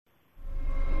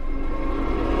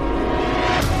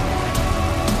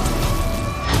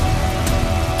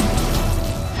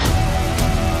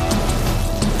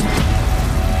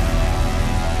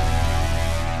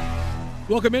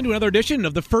Welcome into another edition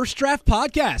of the First Draft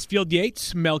Podcast. Field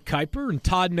Yates, Mel Kiper, and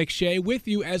Todd McShay with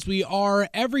you as we are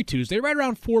every Tuesday, right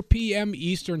around 4 p.m.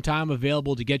 Eastern Time,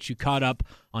 available to get you caught up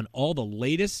on all the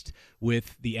latest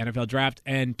with the NFL Draft.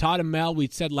 And Todd and Mel, we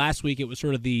said last week it was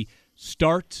sort of the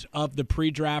start of the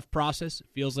pre-draft process. It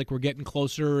feels like we're getting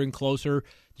closer and closer.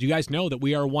 Did you guys know that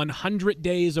we are 100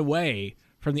 days away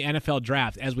from the NFL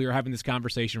Draft as we are having this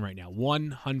conversation right now?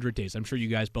 100 days. I'm sure you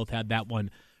guys both had that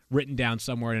one written down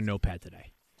somewhere in a notepad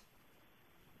today.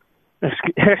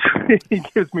 Actually,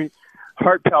 it gives me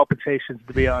heart palpitations,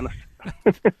 to be honest.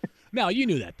 Mel, you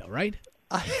knew that, though, right?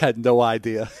 I had no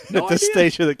idea. No at this idea?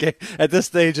 stage of the game. At this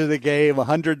stage of the game,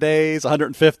 100 days,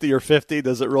 150 or 50,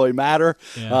 does it really matter?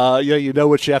 Yeah. You know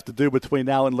what you have to do between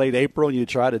now and late April, and you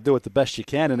try to do it the best you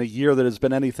can in a year that has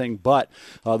been anything but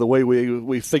the way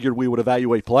we figured we would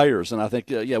evaluate players. And I think,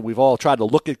 we've all tried to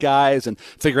look at guys and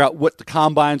figure out what the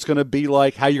combine's going to be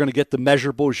like, how you're going to get the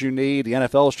measurables you need. The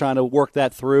NFL is trying to work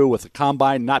that through with the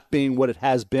combine not being what it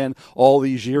has been all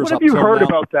these years. What have you heard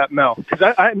about that, Mel?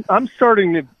 Because I'm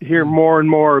starting to hear more and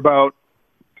more about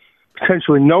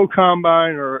potentially no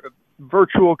combine or a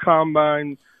virtual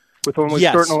combine with only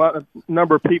Yes. a certain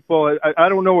number of people. I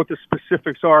don't know what the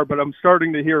specifics are, but I'm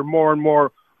starting to hear more and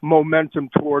more momentum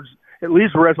towards at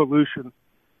least resolution.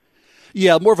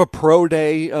 Yeah, more of a pro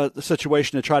day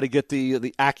situation to try to get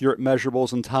the accurate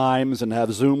measurables and times and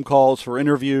have Zoom calls for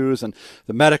interviews. And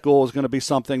the medical is going to be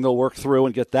something they'll work through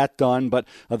and get that done. But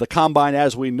the combine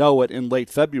as we know it in late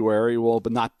February will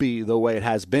not be the way it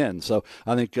has been. So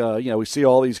I think, we see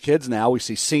all these kids now. We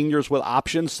see seniors with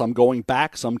options, some going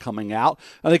back, some coming out.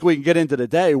 I think we can get into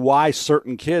today why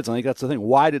certain kids. I think that's the thing.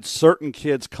 Why did certain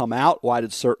kids come out? Why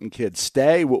did certain kids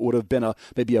stay? What would have been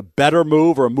maybe a better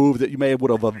move or a move that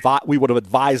we would have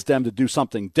advised them to do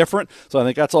something different. So I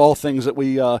think that's all things that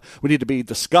we need to be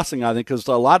discussing, I think, because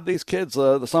a lot of these kids,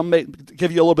 some may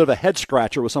give you a little bit of a head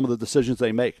scratcher with some of the decisions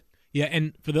they make. Yeah,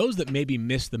 and for those that maybe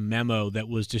missed the memo that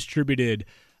was distributed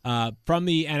from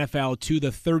the NFL to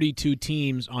the 32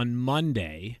 teams on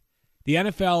Monday, the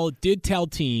NFL did tell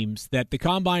teams that the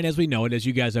combine, as we know it, as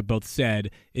you guys have both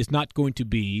said, is not going to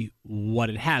be what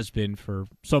it has been for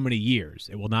so many years.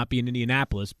 It will not be in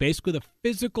Indianapolis. Basically, the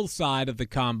physical side of the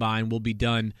combine will be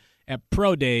done at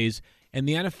pro days, and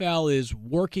the NFL is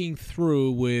working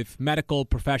through with medical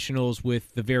professionals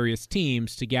with the various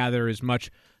teams to gather as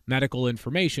much medical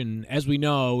information. As we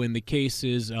know, in the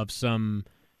cases of some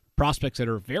prospects that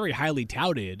are very highly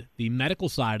touted, the medical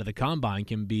side of the combine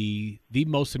can be the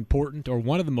most important or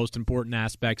one of the most important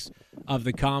aspects of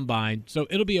the combine. So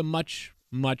it'll be a much,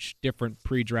 much different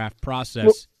pre-draft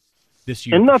process this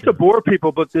year. And not sure. to bore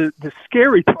people, but the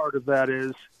scary part of that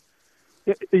is,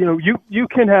 you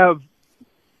can have,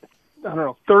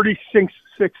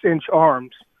 36-inch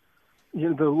arms,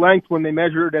 the length when they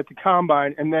measure it at the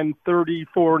combine, and then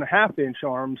 34.5-inch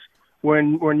arms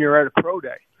when you're at a pro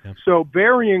day. Yep. So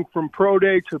varying from pro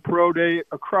day to pro day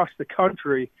across the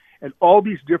country at all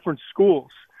these different schools,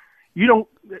 now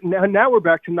we're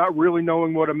back to not really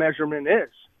knowing what a measurement is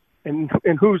and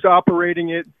who's operating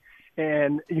it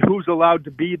and who's allowed to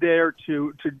be there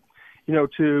to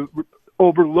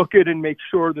overlook it and make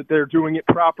sure that they're doing it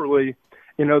properly.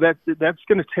 That's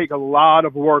going to take a lot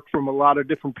of work from a lot of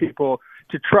different people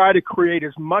to try to create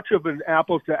as much of an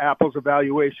apples-to-apples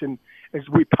evaluation as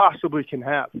we possibly can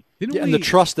have. And the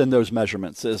trust in those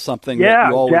measurements is something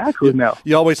exactly, Mel.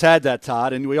 You always had that,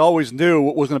 Todd, and we always knew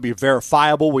what was going to be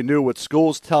verifiable. We knew what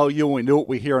schools tell you, and we knew what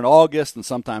we hear in August, and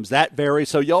sometimes that varies.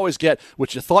 So you always get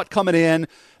what you thought coming in,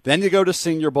 then you go to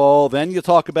Senior Bowl, then you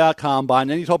talk about Combine,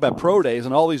 then you talk about Pro Days,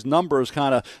 and all these numbers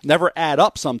kind of never add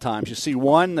up sometimes. You see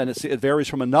one, and it varies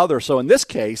from another. So in this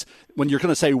case, when you're going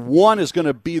to say one is going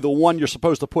to be the one you're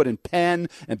supposed to put in pen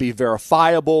and be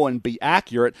verifiable and be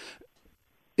accurate,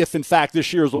 if in fact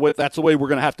this year is that's the way we're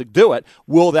going to have to do it,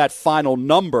 will that final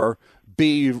number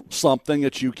be something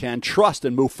that you can trust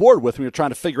and move forward with when you're trying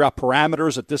to figure out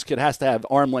parameters that this kid has to have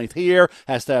arm length here,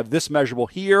 has to have this measurable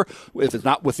here. If it's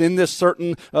not within this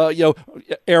certain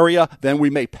area, then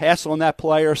we may pass on that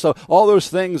player. So all those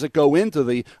things that go into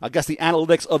the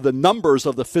analytics of the numbers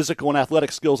of the physical and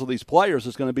athletic skills of these players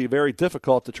is going to be very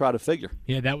difficult to try to figure.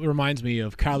 Yeah, that reminds me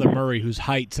of Kyler Murray, whose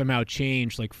height somehow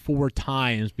changed like 4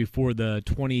 times before the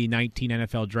 2019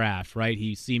 NFL draft, right?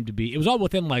 He seemed to be – it was all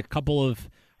within like a couple of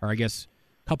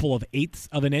eighths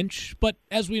of an inch. But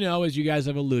as we know, as you guys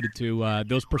have alluded to,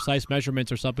 those precise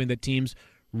measurements are something that teams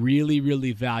really,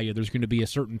 really value. There's going to be a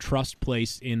certain trust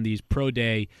placed in these pro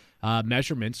day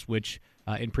measurements, which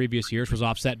in previous years was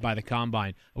offset by the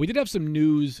Combine. We did have some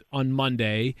news on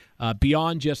Monday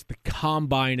beyond just the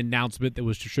Combine announcement that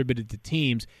was distributed to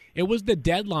teams. It was the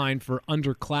deadline for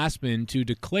underclassmen to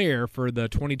declare for the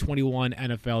 2021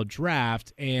 NFL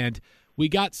Draft, and we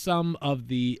got some of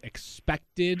the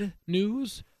expected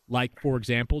news, like, for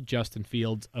example, Justin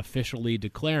Fields officially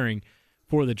declaring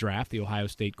for the draft, the Ohio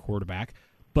State quarterback.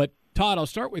 But, Todd, I'll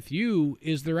start with you.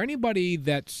 Is there anybody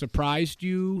that surprised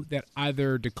you that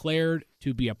either declared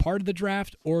to be a part of the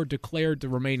draft or declared to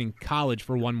remain in college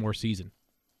for one more season?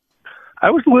 I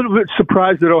was a little bit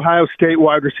surprised that Ohio State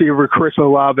wide receiver Chris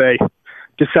Olave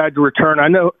decided to return. I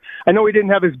know he didn't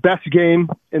have his best game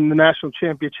in the national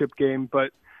championship game,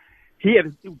 but he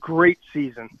had a great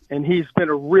season, and he's been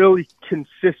a really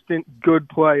consistent, good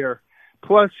player.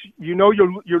 Plus, you're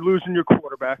losing your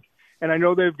quarterback. And I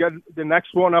know they've got the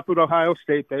next one up at Ohio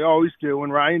State. They always do.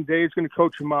 And Ryan Day is going to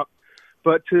coach him up.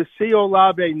 But to see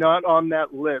Olave not on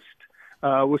that list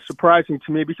was surprising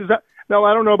to me because, I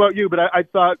don't know about you, but I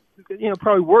thought,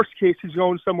 probably worst case he's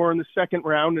going somewhere in the second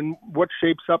round and what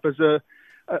shapes up as a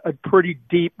pretty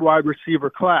deep wide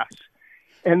receiver class.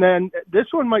 And then this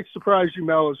one might surprise you,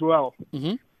 Mel, as well.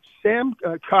 Mm-hmm. Sam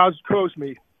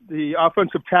Cosmi, the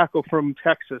offensive tackle from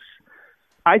Texas,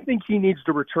 I think he needs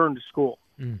to return to school.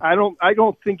 I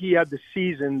don't think he had the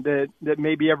season that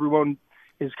maybe everyone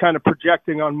is kind of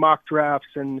projecting on mock drafts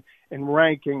and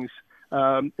rankings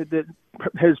that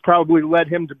has probably led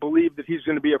him to believe that he's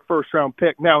going to be a first-round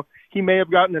pick. Now, he may have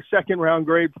gotten a second-round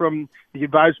grade from the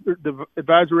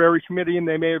advisory committee, and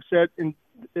they may have said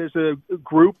there's a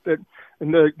group that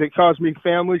the Cosmi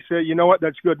family said, you know what,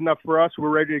 that's good enough for us. We're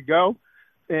ready to go.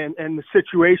 And the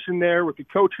situation there with the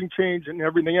coaching change and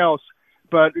everything else.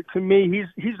 But to me,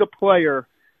 he's a player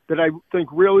that I think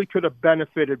really could have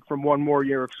benefited from one more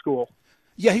year of school.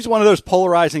 Yeah, he's one of those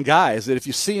polarizing guys that if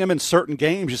you see him in certain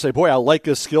games, you say, boy, I like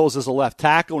his skills as a left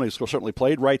tackle, and he's certainly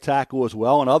played right tackle as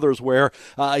well, and others where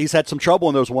he's had some trouble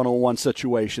in those one-on-one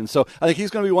situations. So I think he's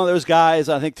going to be one of those guys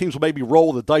I think teams will maybe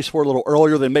roll the dice for a little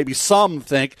earlier than maybe some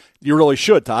think you really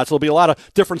should, Todd. So there'll be a lot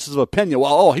of differences of opinion.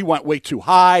 Well, he went way too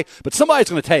high, but somebody's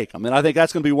going to take him, and I think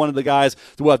that's going to be one of the guys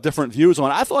that we'll have different views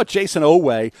on. I thought Jason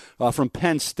Oweh from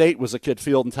Penn State was a kid,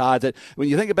 Field and Todd, that when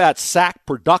you think about sack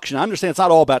production, I understand it's not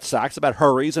all about sacks, it's about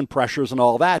hurries and pressures and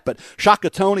all that, but Shaka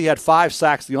Toney had 5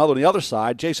 sacks on the other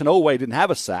side. Jason Oweh didn't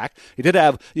have a sack. He did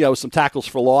have some tackles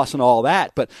for loss and all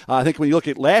that, but I think when you look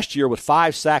at last year with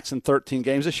 5 sacks in 13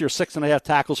 games, this year 6.5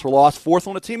 tackles for loss, 4th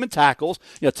on the team in tackles,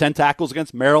 10 tackles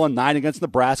against Maryland, 9 against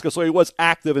Nebraska, so he was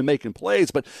active in making plays,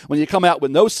 but when you come out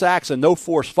with no sacks and no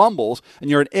forced fumbles,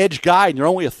 and you're an edge guy and you're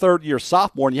only a third-year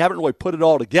sophomore and you haven't really put it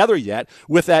all together yet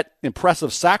with that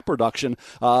impressive sack production,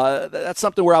 that's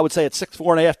something where I would say at 6'4.5",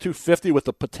 250 with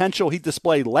the potential he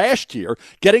displayed last year,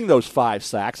 getting those 5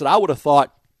 sacks, and I would have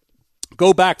thought,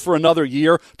 go back for another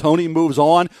year. Tony moves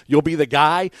on. You'll be the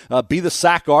guy, be the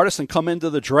sack artist, and come into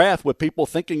the draft with people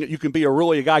thinking that you can be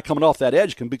a guy coming off that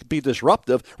edge, can be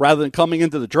disruptive, rather than coming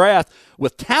into the draft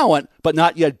with talent, but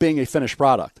not yet being a finished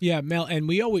product. Yeah, Mel, and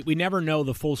we never know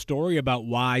the full story about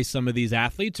why some of these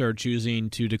athletes are choosing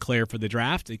to declare for the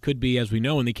draft. It could be, as we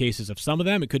know in the cases of some of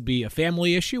them, it could be a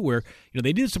family issue where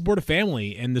they need to support a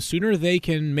family, and the sooner they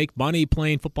can make money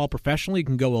playing football professionally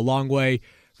can go a long way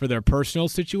for their personal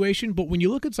situation. But when you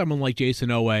look at someone like Jason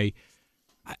Oweh,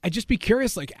 I'd just be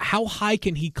curious, how high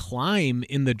can he climb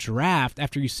in the draft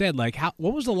after you said,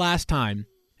 what was the last time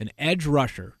an edge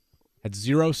rusher had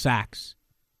 0 sacks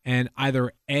and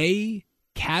either A,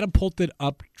 catapulted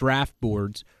up draft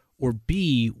boards, or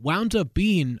B, wound up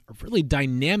being a really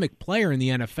dynamic player in the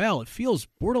NFL? It feels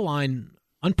borderline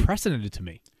unprecedented to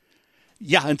me.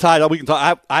 Yeah, and Ty, we can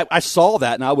talk. I saw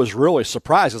that, and I was really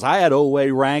surprised because I had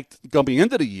Oweh ranked coming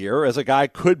into the year as a guy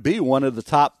could be one of the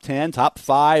top 10, top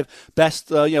 5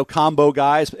 best combo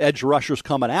guys, edge rushers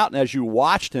coming out. And as you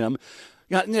watched him,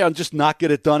 just not get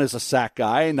it done as a sack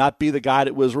guy and not be the guy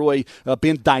that was really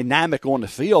being dynamic on the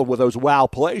field with those wow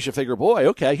plays. You figure, boy,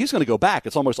 okay, he's going to go back.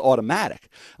 It's almost automatic.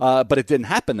 But it didn't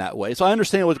happen that way. So I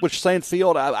understand what you're saying,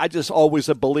 Field. I just always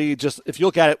have believed, just if you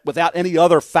look at it without any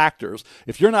other factors,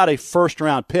 if you're not a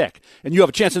first-round pick and you have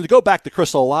a chance, and to go back to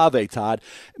Chris Olave, Todd,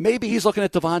 maybe he's looking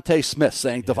at Devontae Smith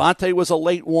saying Devontae was a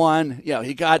late one.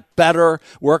 He got better,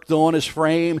 worked on his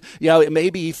frame.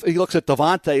 Maybe he looks at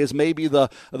Devontae as maybe the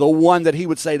one that he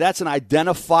would say that's an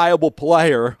identifiable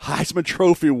player, Heisman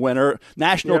Trophy winner,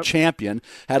 national champion,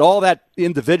 had all that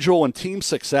individual and team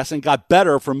success and got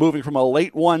better from moving from a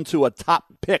late one to a top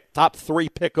 3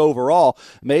 pick overall.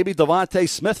 Maybe Devontae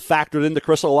Smith factored into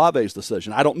Chris Olave's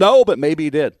decision. I don't know, but maybe he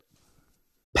did.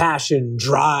 Passion,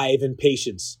 drive, and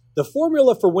patience. The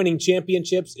formula for winning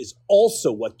championships is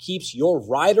also what keeps your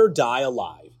ride or die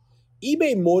alive.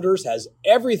 eBay Motors has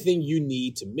everything you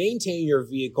need to maintain your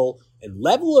vehicle and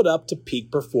level it up to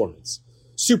peak performance.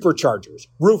 Superchargers,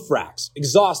 roof racks,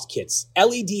 exhaust kits,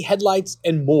 LED headlights,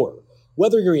 and more.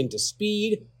 Whether you're into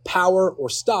speed, power, or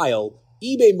style,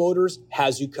 eBay Motors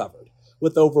has you covered.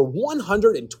 With over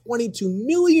 122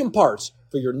 million parts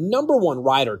for your number one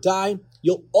ride or die,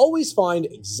 you'll always find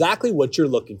exactly what you're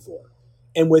looking for.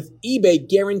 And with eBay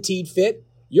Guaranteed Fit,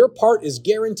 your part is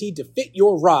guaranteed to fit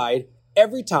your ride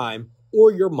every time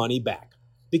or your money back.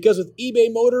 Because with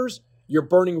eBay Motors, you're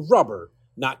burning rubber,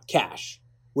 not cash.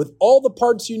 With all the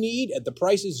parts you need at the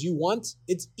prices you want,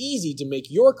 it's easy to make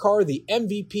your car the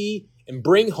MVP and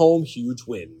bring home huge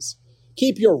wins.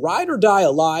 Keep your ride or die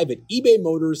alive at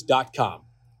ebaymotors.com.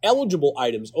 Eligible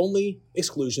items only.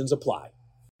 Exclusions apply.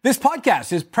 This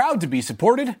podcast is proud to be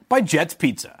supported by Jets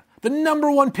Pizza, the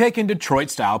 #1 pick in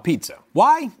Detroit-style pizza.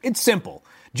 Why? It's simple.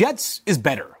 Jets is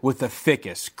better. With the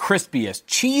thickest, crispiest,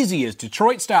 cheesiest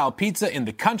Detroit-style pizza in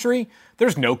the country,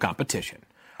 there's no competition.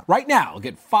 Right now,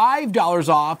 get $5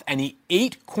 off any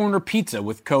 8-corner pizza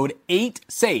with code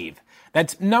 8SAVE.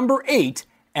 That's number 8,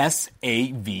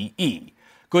 SAVE.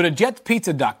 Go to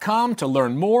jetspizza.com to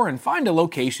learn more and find a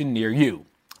location near you.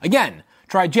 Again,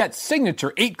 try Jet's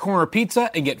signature 8-corner pizza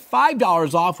and get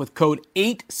 $5 off with code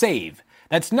 8SAVE.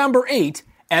 That's number 8,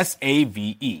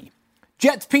 SAVE.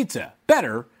 Jet's Pizza,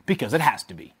 better because it has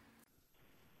to be.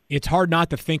 It's hard not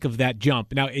to think of that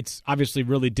jump. Now, it's obviously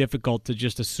really difficult to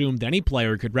just assume that any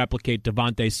player could replicate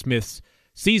Devontae Smith's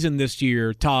season this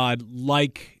year, Todd.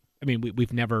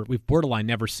 We've borderline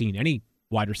never seen any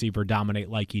wide receiver dominate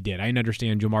like he did. I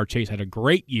understand Jamar Chase had a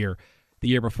great year the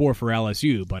year before for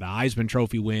LSU, but a Heisman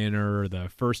Trophy winner, the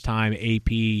first-time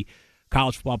AP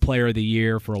College Football Player of the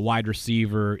Year for a wide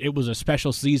receiver. It was a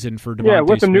special season for Devontae Smith. Yeah,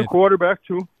 with a new quarterback,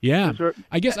 too. Yeah.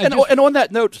 And on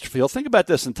that note, Phil, think about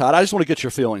this, and Todd, I just want to get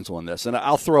your feelings on this, and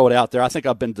I'll throw it out there. I think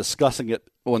I've been discussing it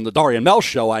on the Darian Mel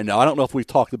show, I know. I don't know if we've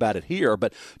talked about it here,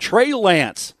 but Trey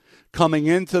Lance coming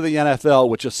into the NFL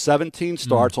with just 17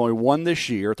 starts, only one this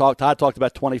year. Todd talked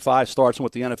about 25 starts and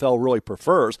what the NFL really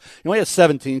prefers. He only has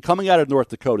 17 coming out of North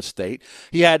Dakota State.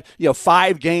 He had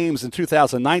 5 games in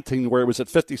 2019 where he was at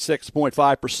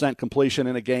 56.5% completion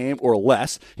in a game or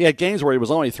less. He had games where he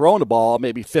was only throwing the ball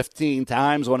maybe 15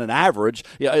 times on an average.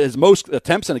 His most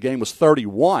attempts in a game was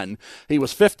 31. He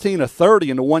was 15 of 30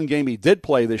 in the one game he did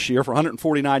play this year for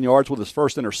 149 yards with his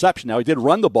first interception. Now, he did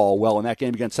run the ball well in that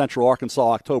game against Central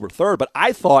Arkansas October 3rd. But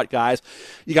I thought, guys,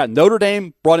 you got Notre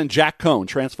Dame brought in Jack Cohn,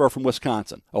 transfer from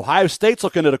Wisconsin. Ohio State's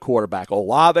looking at a quarterback.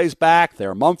 Olave's back.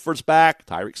 Thayer Mumford's back.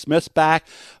 Tyreek Smith's back.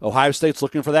 Ohio State's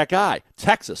looking for that guy.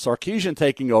 Texas, Sarkisian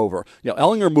taking over.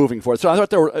 Ellinger moving forward. So I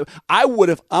thought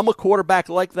I'm a quarterback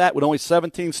like that with only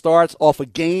 17 starts off a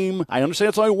game. I understand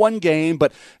it's only one game,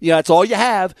 but it's all you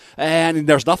have. And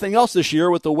there's nothing else this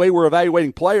year with the way we're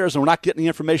evaluating players and we're not getting the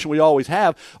information we always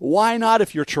have. Why not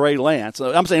if you're Trey Lance?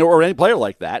 I'm saying, or any player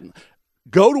like that.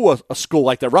 Go to a school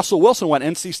like that. Russell Wilson went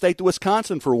NC State to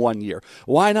Wisconsin for 1 year.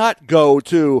 Why not go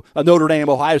to a Notre Dame,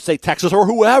 Ohio State, Texas, or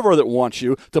whoever that wants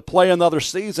you to play another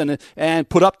season and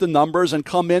put up the numbers and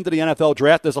come into the NFL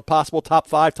draft as a possible top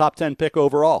 5, top 10 pick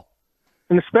overall?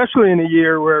 And especially in a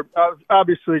year where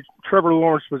obviously Trevor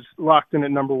Lawrence was locked in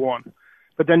at number 1.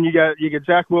 But then you get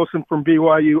Zach Wilson from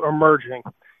BYU emerging.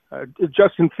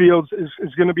 Justin Fields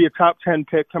is going to be a top 10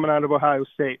 pick coming out of Ohio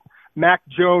State. Mac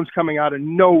Jones coming out of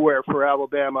nowhere for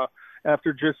Alabama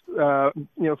after just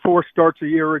 4 starts a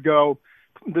year ago.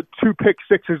 The 2 pick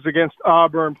sixes against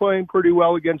Auburn, playing pretty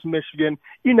well against Michigan.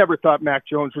 You never thought Mac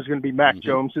Jones was going to be Mac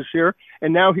Jones this year,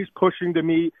 and now he's pushing to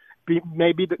be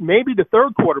maybe the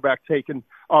third quarterback taken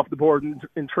off the board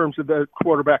in terms of the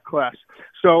quarterback class.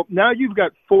 So now you've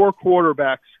got 4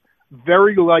 quarterbacks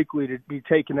very likely to be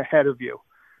taken ahead of you.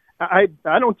 I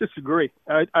don't disagree.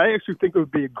 I actually think it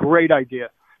would be a great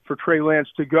idea for Trey Lance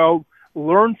to go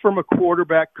learn from a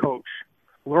quarterback coach,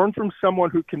 learn from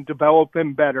someone who can develop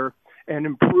him better and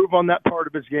improve on that part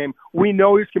of his game. We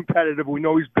know he's competitive. We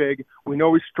know he's big. We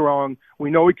know he's strong. We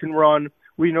know he can run.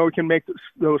 We know he can make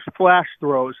those flash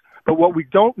throws. But what we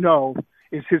don't know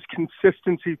is his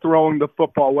consistency throwing the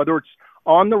football, whether it's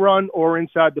on the run or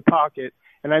inside the pocket.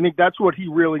 And I think that's what he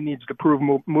really needs to prove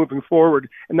moving forward.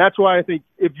 And that's why I think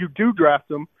if you do draft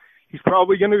him, he's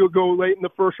probably going to go late in the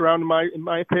first round, in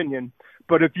my opinion.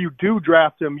 But if you do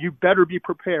draft him, you better be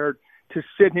prepared to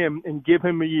sit him and give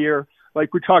him a year,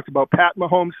 like we talked about, Pat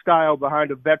Mahomes style,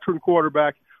 behind a veteran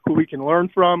quarterback who we can learn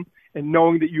from, and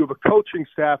knowing that you have a coaching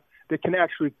staff that can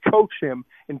actually coach him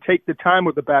and take the time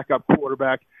with the backup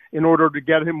quarterback in order to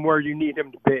get him where you need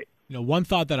him to be. one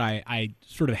thought that I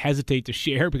sort of hesitate to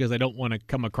share because I don't want to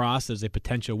come across as a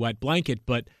potential wet blanket,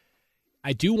 but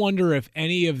I do wonder if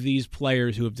any of these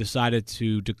players who have decided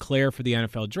to declare for the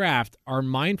NFL draft are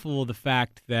mindful of the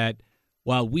fact that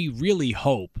while we really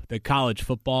hope that college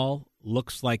football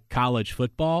looks like college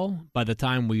football by the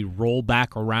time we roll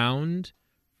back around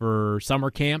for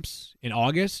summer camps in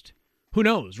August, who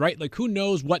knows, right? Like, who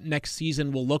knows what next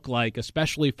season will look like,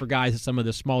 especially for guys at some of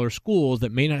the smaller schools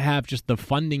that may not have just the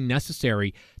funding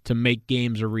necessary to make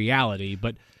games a reality.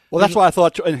 But well, that's why I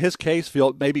thought in his case,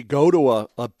 Phil, maybe go to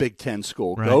a Big Ten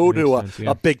school, right, go to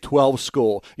a Big 12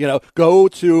 school, go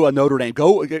to a Notre Dame,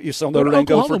 you saw Notre Dame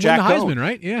go for Jack Heisman, Cohn.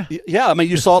 Right? Yeah. Yeah, I mean,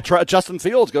 you saw Justin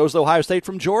Fields goes to Ohio State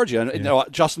from Georgia,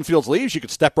 and Justin Fields leaves, you could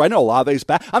step right in. Olave's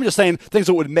back. I'm just saying things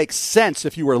that would make sense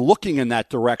if you were looking in that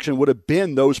direction would have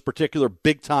been those particular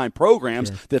big-time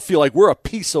programs that feel like we're a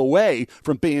piece away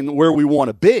from being where we want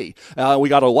to be. We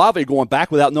got Olave going back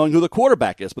without knowing who the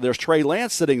quarterback is, but there's Trey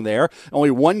Lance sitting there,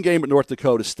 only one game at North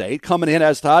Dakota State, coming in,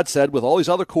 as Todd said, with all these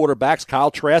other quarterbacks, Kyle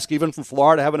Trask, even from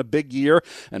Florida, having a big year,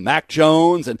 and Mac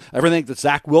Jones, and everything that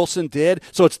Zach Wilson did.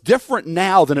 So it's different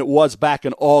now than it was back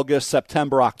in August,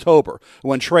 September, October,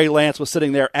 when Trey Lance was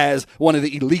sitting there as one of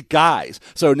the elite guys.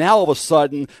 So now all of a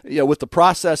sudden, with the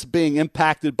process being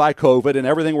impacted by COVID and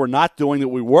everything we're not doing that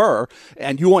we were,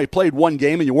 and you only played one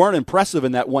game and you weren't impressive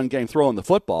in that one game throwing the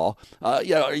football, are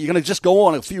you going to just go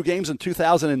on a few games in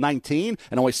 2019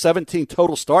 and only 17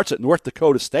 total starts at North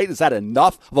Dakota State? Is that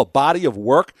enough of a body of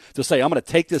work to say, I'm going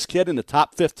to take this kid in the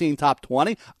top 15, top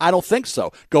 20? I don't think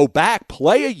so. Go back,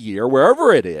 play a year,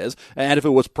 wherever it is, and if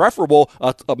it was preferable,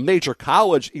 a major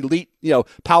college elite,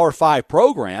 Power 5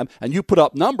 program, and you put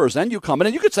up numbers, then you come in,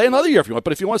 and you could say another year if you want,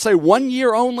 but if you want to say 1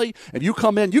 year only, and you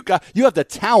come in, you have the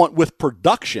talent with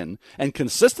production and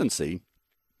consistency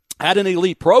at an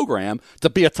elite program to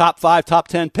be a top 5, top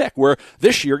 10 pick, where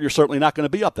this year you're certainly not going to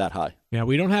be up that high. Yeah,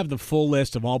 we don't have the full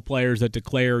list of all players that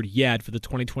declared yet for the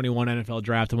 2021 NFL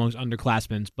Draft amongst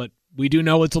underclassmen, but we do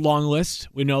know it's a long list.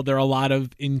 We know there are a lot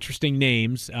of interesting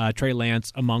names, Trey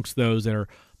Lance amongst those that are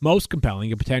most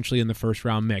compelling and potentially in the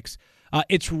first-round mix.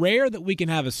 It's rare that we can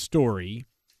have a story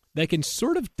that can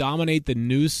sort of dominate the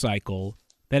news cycle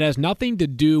that has nothing to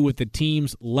do with the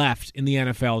teams left in the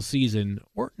NFL season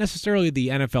or necessarily the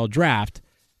NFL draft,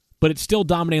 but it's still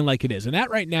dominating like it is. And that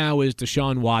right now is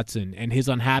Deshaun Watson and his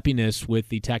unhappiness with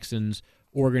the Texans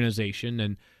organization.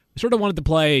 And we sort of wanted to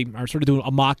play, or sort of do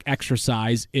a mock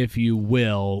exercise, if you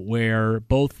will, where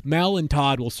both Mel and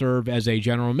Todd will serve as a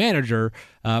general manager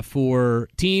for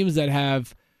teams that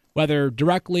have, whether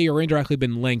directly or indirectly,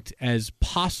 been linked as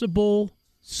possible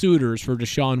suitors for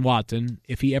Deshaun Watson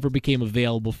if he ever became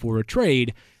available for a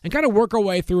trade, and kind of work our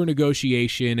way through a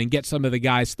negotiation and get some of the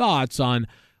guys' thoughts on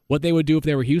what they would do if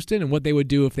they were Houston and what they would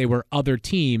do if they were other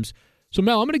teams. So,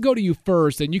 Mel, I'm going to go to you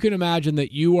first, and you can imagine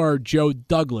that you are Joe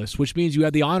Douglas, which means you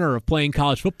had the honor of playing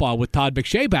college football with Todd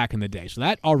McShay back in the day. So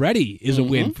that already is a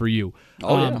win for you.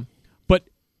 Yeah. But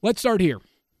let's start here.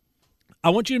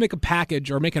 I want you to make a package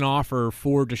or make an offer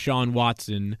for Deshaun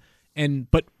Watson.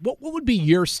 But what would be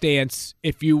your stance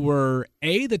if you were,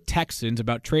 A, the Texans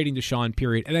about trading Deshaun,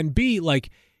 period, and then B,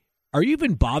 are you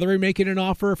even bothering making an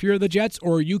offer if you're the Jets,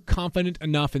 or are you confident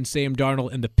enough in Sam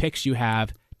Darnold and the picks you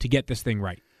have to get this thing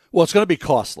right? Well, it's going to be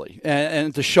costly,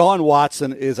 and Deshaun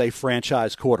Watson is a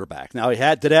franchise quarterback. Now, he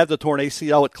did have the torn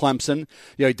ACL at Clemson.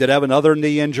 He did have another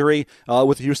knee injury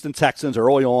with the Houston Texans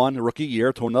early on, rookie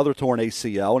year, to another torn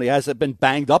ACL, and he hasn't been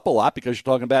banged up a lot because you're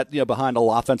talking about behind an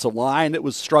offensive line that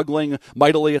was struggling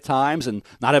mightily at times, and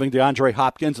not having DeAndre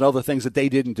Hopkins and other things that they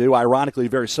didn't do. Ironically,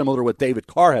 very similar to what David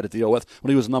Carr had to deal with when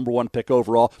he was number 1 pick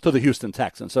overall to the Houston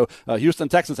Texans. So Houston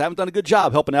Texans haven't done a good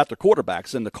job helping out their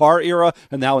quarterbacks in the Carr era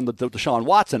and now in the Deshaun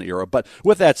Watson era. But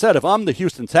with that said, if I'm the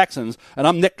Houston Texans and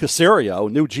I'm Nick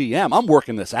Caserio, new GM, I'm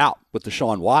working this out with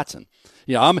Deshaun Watson.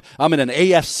 I'm in an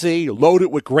AFC loaded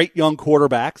with great young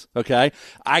quarterbacks, okay?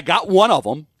 I got one of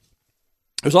them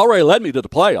who's already led me to the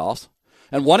playoffs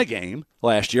and won a game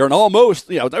last year, and almost,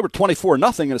 they were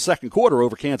 24-0 in the second quarter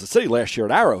over Kansas City last year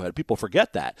at Arrowhead. People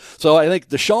forget that. So I think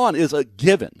Deshaun is a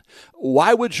given.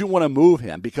 Why would you want to move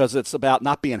him? Because it's about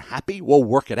not being happy? We'll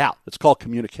work it out. It's called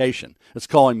communication. It's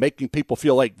called making people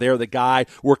feel like they're the guy,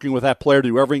 working with that player to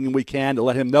do everything we can to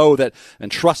let him know that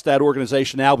and trust that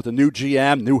organization now with the new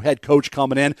GM, new head coach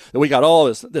coming in, that we got all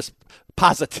this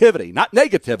positivity, not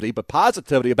negativity, but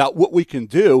positivity about what we can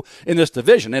do in this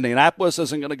division. Indianapolis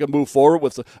isn't going to move forward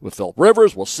with Phil Rivers.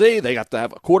 Rivers, we'll see. They got to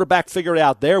have a quarterback figured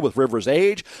out there with Rivers'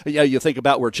 age. You think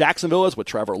about where Jacksonville is with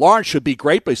Trevor Lawrence. Should be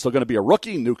great, but he's still going to be a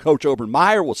rookie. New coach Urban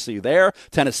Meyer, we'll see there.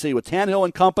 Tennessee with Tannehill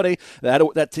and company.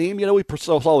 That team, we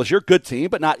saw as your good team,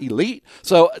 but not elite.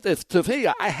 So to me,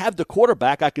 I have the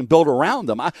quarterback. I can build around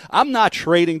them. I'm not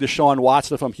trading Deshaun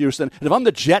Watson if I'm Houston. And if I'm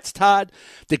the Jets, Todd,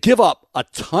 to give up a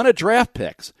ton of draft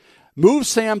picks, move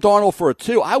Sam Darnold for a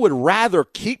 2, I would rather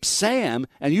keep Sam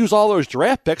and use all those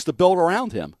draft picks to build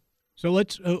around him. So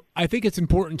I think it's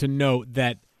important to note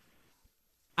that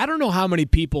I don't know how many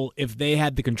people, if they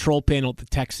had the control panel at the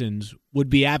Texans, would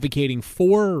be advocating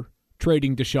for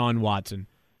trading Deshaun Watson.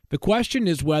 The question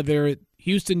is whether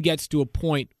Houston gets to a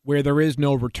point where there is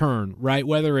no return, right?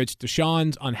 Whether it's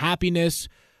Deshaun's unhappiness,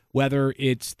 whether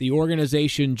it's the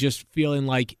organization just feeling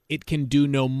like it can do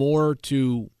no more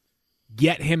to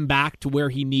get him back to where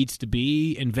he needs to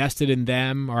be, invested in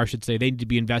them, or I should say they need to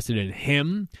be invested in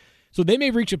him. So they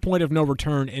may reach a point of no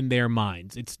return in their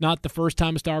minds. It's not the first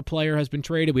time a star player has been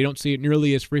traded. We don't see it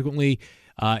nearly as frequently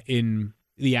in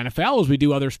the NFL as we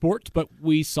do other sports, but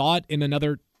we saw it in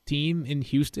another team in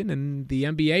Houston and the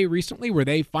NBA recently where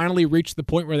they finally reached the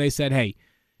point where they said, hey,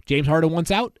 James Harden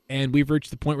wants out, and we've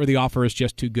reached the point where the offer is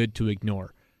just too good to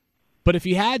ignore. But if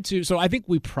you had to, so I think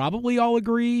we probably all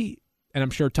agree, and I'm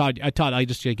sure, Todd, I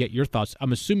just get your thoughts.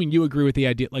 I'm assuming you agree with the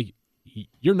idea, like,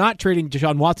 you're not trading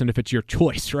Deshaun Watson if it's your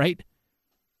choice, right?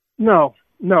 No.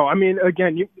 I mean,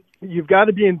 again, you've got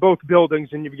to be in both buildings,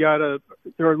 and you've got to,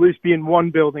 or at least be in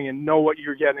one building and know what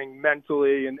you're getting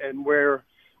mentally and where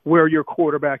your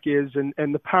quarterback is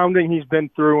and the pounding he's been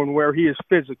through and where he is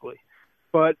physically.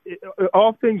 But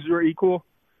all things are equal.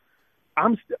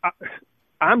 I'm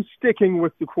sticking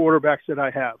with the quarterbacks that I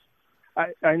have.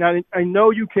 I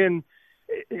know you can.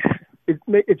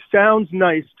 It sounds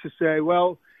nice to say,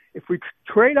 well, if we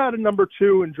trade out a number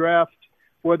 2 and draft,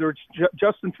 whether it's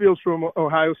Justin Fields from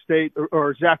Ohio State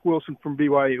or Zach Wilson from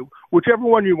BYU, whichever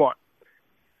one you want,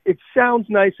 it sounds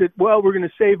nice that, well, we're going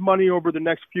to save money over the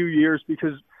next few years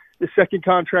because the second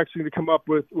contract's going to come up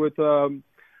with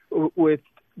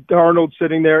Darnold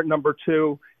sitting there at number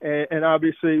 2, and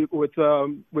obviously with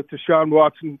Deshaun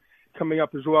Watson coming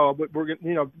up as well. But we're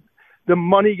going, the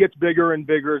money gets bigger and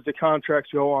bigger as the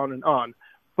contracts go on and on.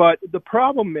 But the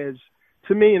problem is,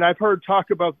 to me, and I've heard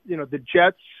talk about the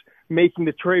Jets making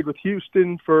the trade with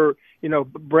Houston for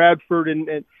Bradford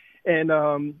and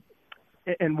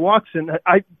Watson.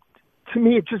 To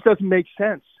me, it just doesn't make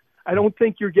sense. I don't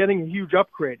think you're getting a huge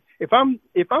upgrade. If I'm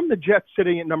the Jets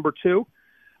sitting at number 2,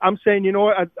 I'm saying, you know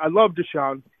what, I love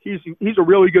Deshaun. He's a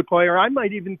really good player. I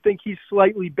might even think he's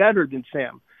slightly better than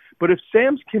Sam. But if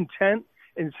Sam's content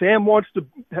and Sam wants to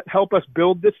help us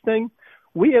build this thing,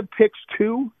 we have picks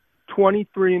 2,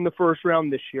 23 in the first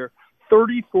round this year,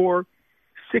 34,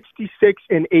 66,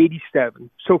 and 87.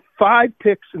 So 5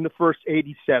 picks in the first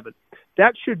 87.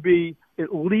 That should be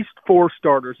at least 4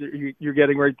 starters that you're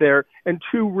getting right there, and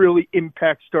 2 really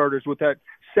impact starters with that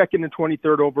second and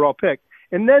 23rd overall pick.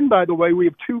 And then, by the way, we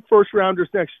have 2 first-rounders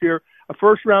next year, a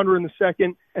first-rounder in the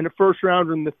second and a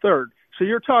first-rounder in the third. So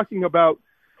you're talking about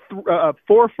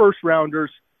 4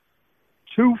 first-rounders,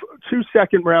 2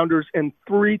 second-rounders, and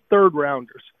 3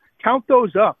 third-rounders. Count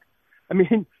those up. I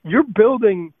mean, you're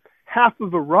building half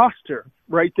of a roster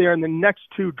right there in the next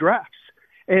 2 drafts.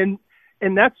 And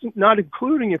that's not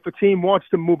including if a team wants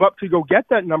to move up to go get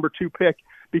that number 2 pick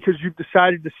because you've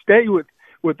decided to stay with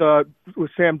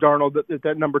Sam Darnold at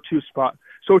that number 2 spot.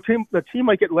 So a team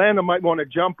like Atlanta might want to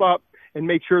jump up and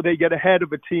make sure they get ahead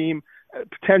of a team,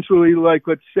 potentially like,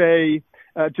 let's say,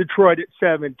 Detroit at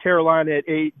 7, Carolina at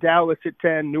 8, Dallas at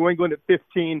 10, New England at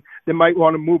 15. They might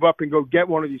want to move up and go get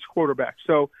one of these quarterbacks.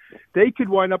 So they could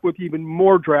wind up with even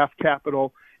more draft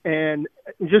capital. And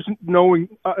just knowing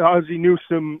Ozzie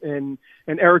Newsome and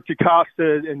Eric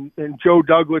DeCosta and Joe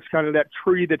Douglas, kind of that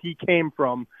tree that he came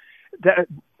from,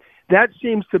 that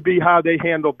seems to be how they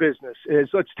handle business, is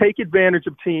let's take advantage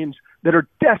of teams that are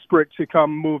desperate to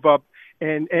come move up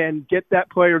and get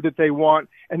that player that they want,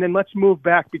 and then let's move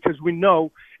back because we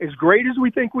know, as great as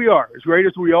we think we are, as great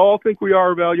as we all think we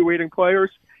are evaluating players,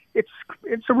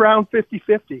 it's around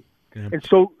 50-50. Yeah. And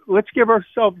so let's give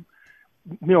ourselves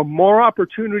more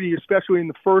opportunity, especially in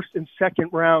the first and second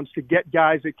rounds, to get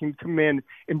guys that can come in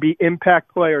and be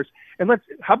impact players. And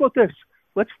how about this?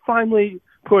 Let's finally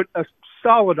put a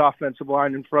solid offensive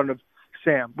line in front of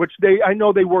Sam, which I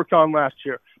know they worked on last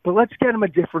year. but let's get him a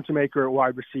difference maker at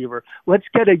wide receiver. Let's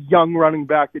get a young running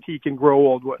back that he can grow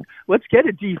old with. Let's get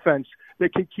a defense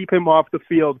that can keep him off the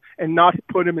field and not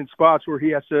put him in spots where he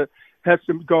has to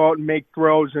go out and make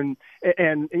throws and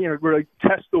really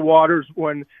test the waters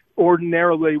when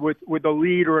ordinarily with a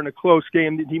lead or in a close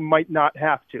game that he might not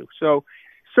have to. So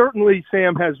certainly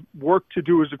Sam has work to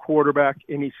do as a quarterback,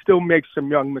 and he still makes some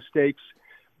young mistakes.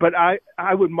 But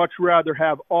I would much rather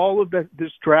have all of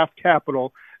this draft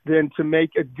capital than to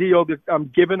make a deal that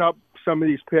I'm giving up some of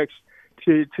these picks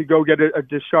to go get a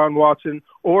Deshaun Watson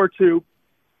or to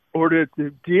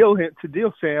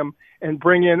deal Sam and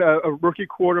bring in a rookie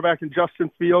quarterback in Justin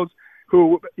Fields,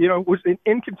 who was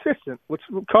inconsistent. Let's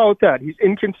call it that. He's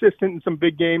inconsistent in some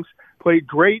big games. Played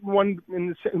great in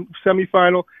the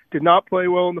semifinal. Did not play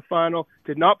well in the final.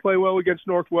 Did not play well against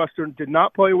Northwestern. Did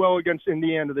not play well against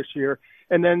Indiana this year.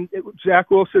 And then Zach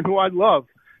Wilson, who I love,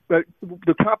 but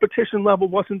the competition level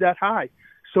wasn't that high.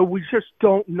 So we just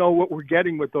don't know what we're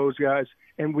getting with those guys,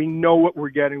 and we know what we're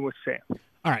getting with Sam.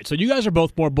 All right, so you guys are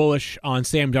both more bullish on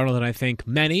Sam Darnold than I think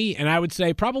many, and I would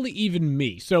say probably even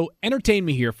me. So entertain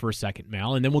me here for a second,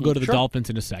 Mel, and then we'll go to the Dolphins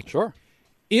in a second. Sure.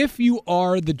 If you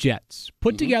are the Jets,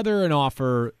 put together an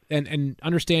offer, and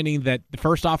understanding that the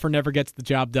first offer never gets the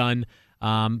job done,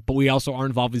 but we also are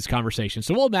involved in these conversations.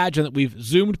 So we'll imagine that we've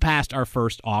zoomed past our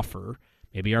first offer,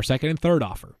 maybe our second and third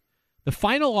offer. The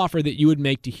final offer that you would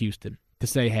make to Houston to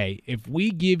say, hey, if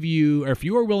we give you, or if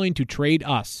you are willing to trade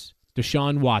us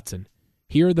Deshaun Watson,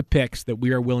 here are the picks that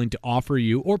we are willing to offer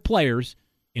you or players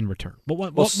in return.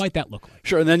 What might that look like?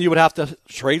 Sure, and then you would have to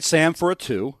trade Sam for a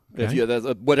 2. Okay.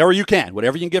 If whatever you can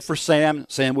get for Sam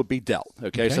would be dealt.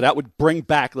 Okay, so that would bring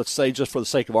back, let's say, just for the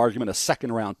sake of argument, a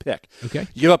second-round pick. Okay,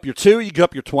 you give up your 2, you give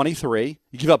up your 23,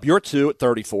 you give up your 2 at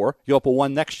 34, you give up a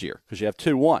 1 next year because you have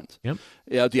 2 1s. Yep.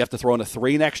 Do you have to throw in a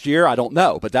 3 next year? I don't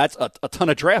know, but that's a ton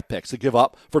of draft picks to give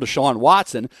up for Deshaun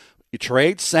Watson. You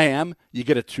trade Sam, you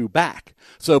get a 2 back.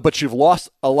 So, but you've lost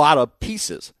a lot of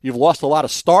pieces. You've lost a lot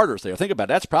of starters there. Think about it.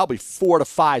 That's probably 4 to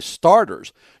 5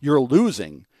 starters you're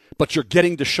losing, but you're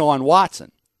getting Deshaun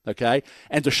Watson. Okay?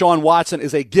 And Deshaun Watson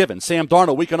is a given. Sam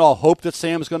Darnold, we can all hope that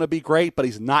Sam's going to be great, but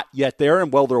he's not yet there,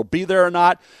 and whether he'll be there or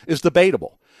not is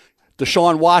debatable.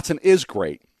 Deshaun Watson is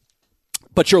great,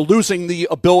 but you're losing the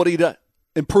ability to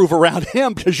improve around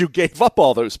him because you gave up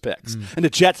all those picks. And the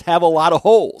Jets have a lot of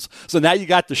holes. So now you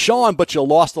got Deshaun, but you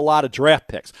lost a lot of draft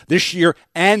picks this year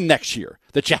and next year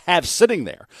that you have sitting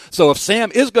there. So if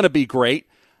Sam is going to be great,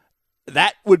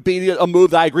 that would be a move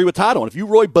that I agree with Todd on. If you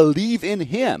really believe in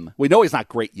him, we know he's not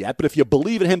great yet, but if you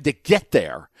believe in him to get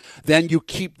there, then you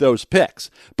keep those picks.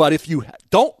 But if you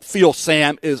don't feel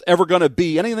Sam is ever going to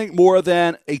be anything more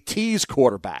than a tease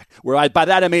quarterback, where by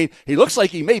that I mean he looks like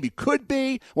he maybe could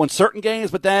be on certain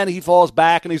games, but then he falls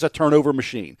back and he's a turnover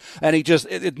machine. And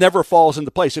it never falls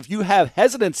into place. If you have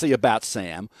hesitancy about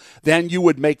Sam, then you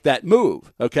would make that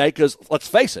move, okay? Because let's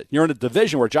face it, you're in a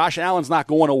division where Josh Allen's not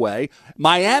going away.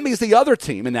 Miami's the other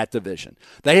team in that division.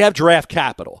 They have draft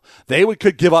capital. They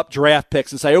could give up draft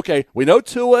picks and say, okay, we know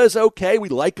Tua is okay. We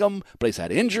like him, but he's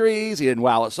had injuries. He didn't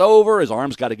wow us over. His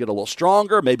arm's got to get a little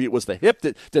stronger. Maybe it was the hip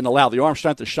that didn't allow the arm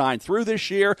strength to shine through this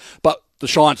year, but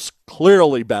Deshaun's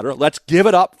clearly better. Let's give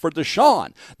it up for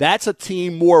Deshaun. That's a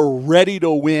team more ready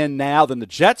to win now than the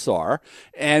Jets are,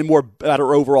 and more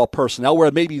better overall personnel,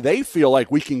 where maybe they feel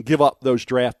like we can give up those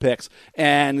draft picks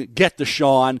and get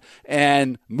Deshaun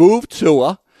and move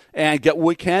Tua and get what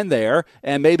we can there,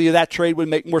 and maybe that trade would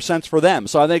make more sense for them.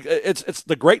 So I think it's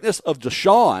the greatness of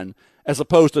Deshaun as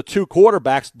opposed to 2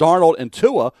 quarterbacks, Darnold and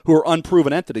Tua, who are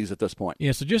unproven entities at this point.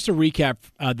 Yeah, so just to recap,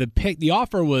 the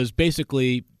offer was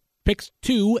basically picks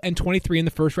 2 and 23 in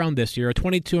the first round this year, a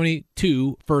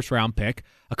 2022 first-round pick,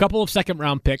 a couple of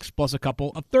second-round picks, plus a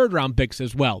couple of third-round picks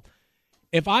as well.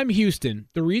 If I'm Houston,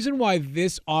 the reason why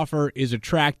this offer is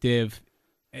attractive,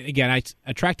 again,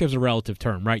 attractive is a relative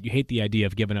term, right? You hate the idea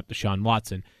of giving up Deshaun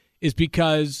Watson, is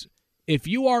because if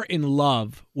you are in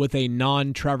love with a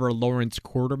non-Trevor Lawrence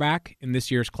quarterback in this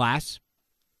year's class,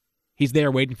 he's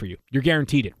there waiting for you. You're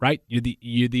guaranteed it, right?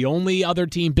 You're the only other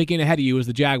team picking ahead of you is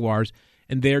the Jaguars,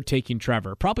 and they're taking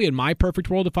Trevor. Probably in my perfect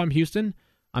world, if I'm Houston,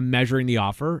 I'm measuring the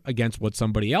offer against what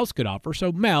somebody else could offer.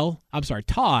 So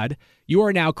Todd, you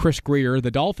are now Chris Grier,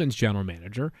 the Dolphins general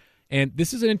manager, and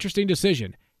this is an interesting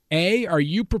decision. A, are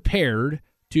you prepared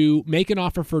to make an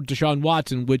offer for Deshaun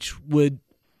Watson, which would,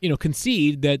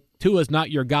 concede that Tua's not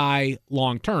your guy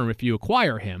long term if you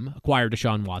acquire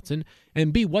Deshaun Watson?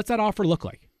 And B, what's that offer look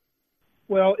like?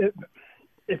 Well,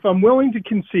 if I'm willing to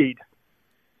concede,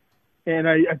 and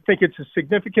I think it's a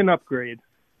significant upgrade,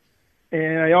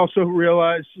 and I also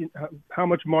realize how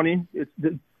much money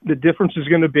the difference is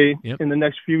going to be in the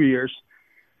next few years,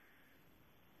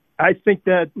 I think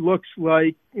that looks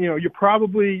like, you're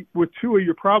probably, with Tua,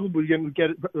 you're probably going to get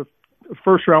a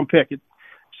first-round pick at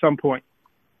some point.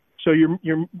 So you're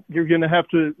going to have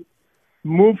to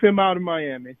move him out of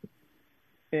Miami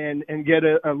and get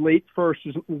a late first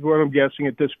is what I'm guessing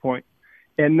at this point.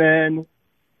 And then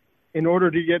in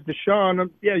order to get Deshaun,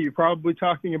 you're probably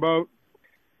talking about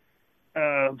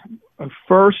a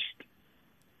first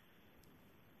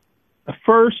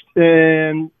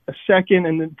and a second,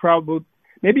 and then probably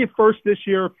maybe a first this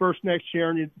year, a first next year,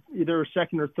 and either a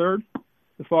second or third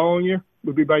the following year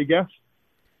would be my guess.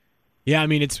 Yeah, I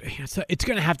mean, it's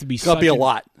going to have to be. It's going to be a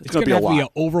lot. It's going to have to be an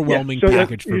overwhelming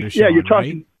package for Deshaun. Yeah, you're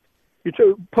talking. Right?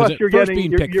 Plus, you're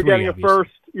getting a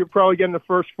first. You're probably getting a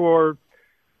first for.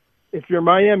 If you're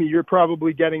Miami, you're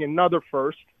probably getting another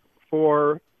first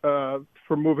for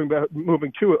moving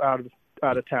Tua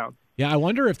out of town. Yeah, I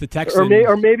wonder if the Texans...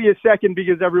 Or maybe a second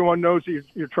because everyone knows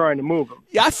you're trying to move him.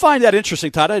 Yeah, I find that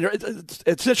interesting, Todd. It's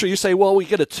interesting. You say, well, we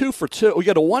get a 2 for 2. We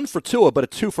get a 1 for Tua, but a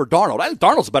 2 for Darnold. I think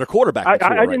Darnold's a better quarterback than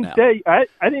Tua right now.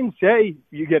 I didn't say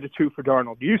you get a 2 for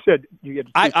Darnold. You said you get a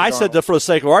 2 for Darnold. I said that for the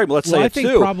sake of argument. Let's say I a 2.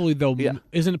 think probably, though,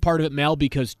 isn't part of it, Mel,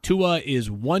 because Tua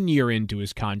is 1 year into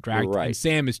his contract, and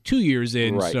Sam is 2 years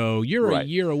in, so you're a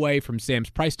year away from Sam's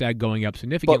price tag going up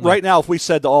significantly. But right now, if we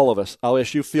said to all of us, I'll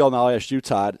ask you, Phil, and I'll ask you,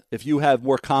 Todd, if you have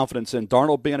more confidence in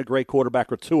Darnold being a great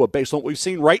quarterback or Tua, based on what we've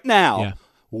seen right now,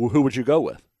 who would you go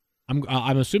with?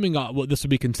 I'm assuming this will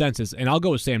be consensus, and I'll go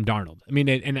with Sam Darnold. I mean,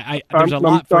 there's a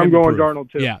lot for him to prove. I'm going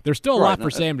Darnold too. Yeah, there's still a lot for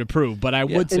Sam to prove, but I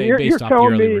would say based off the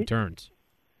early returns.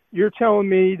 You're telling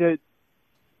me that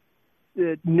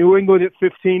New England at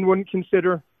 15 wouldn't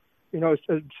consider,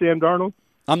 Sam Darnold?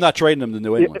 I'm not trading him to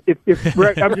New England.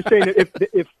 I'm just saying that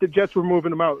if the Jets were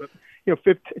moving him out,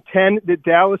 10 to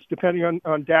Dallas, depending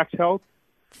on Dak's health.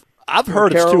 I've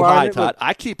heard it's too high, Todd.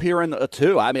 I keep hearing a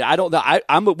 2. I mean, I don't know.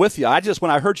 I'm with you.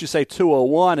 When I heard you say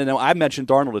 2-1, and then I mentioned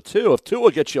Darnold a 2. If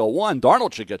Tua gets you a 1,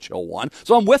 Darnold should get you a 1.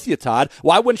 So I'm with you, Todd.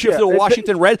 Why wouldn't you? If you're the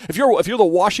Washington Red, if you're the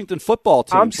Washington football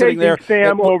team, I'm sitting there,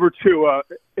 Sam over Tua,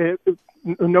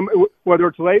 whether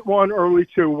it's late 1, early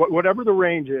 2, whatever the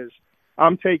range is,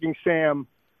 I'm taking Sam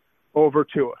over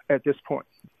Tua at this point.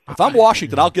 If I'm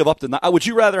Washington, I'll give up the. Would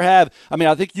you rather have? I mean,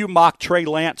 I think you mocked Trey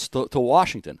Lance to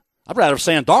Washington. I'd rather have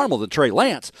Sam Darnold than Trey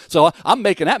Lance. So I'm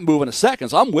making that move in a second.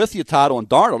 So I'm with you, Todd, on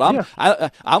Darnold.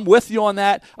 I'm with you on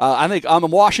that. I think I'm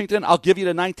in Washington. I'll give you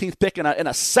the 19th pick in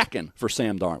a second for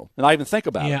Sam Darnold. And I even think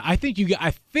about it. Yeah, I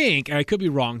think, and I could be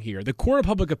wrong here, the core of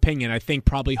public opinion, I think,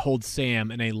 probably holds Sam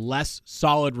in a less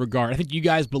solid regard. I think you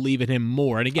guys believe in him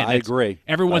more. And again, I agree.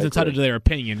 Everyone's entitled to their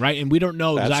opinion, right? And we don't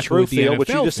know exactly true, what the Phil. NFL What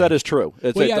you just said is true.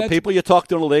 The people you talk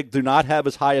to in the league do not have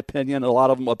as high opinion, a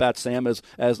lot of them, about Sam as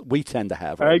we tend to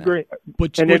have right I agree. Now.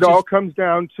 It all comes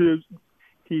down to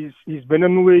he's been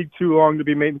in the league too long to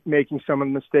be making some of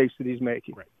the mistakes that he's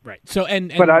making. Right. So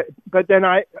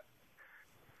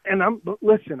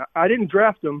listen. I didn't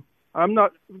draft him. I'm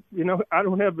not. I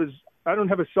don't have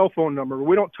a cell phone number.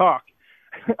 We don't talk.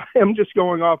 I'm just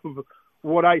going off of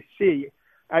what I see.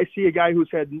 I see a guy who's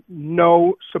had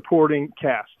no supporting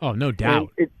cast. Oh, no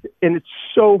doubt. And it's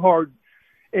so hard.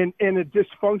 And a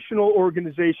dysfunctional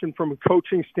organization from a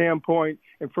coaching standpoint,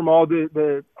 and from all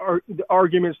the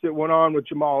arguments that went on with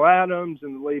Jamal Adams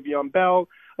and Le'Veon Bell,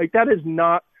 like that is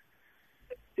not,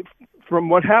 from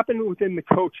what happened within the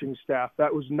coaching staff,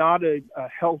 that was not a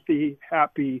healthy,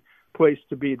 happy place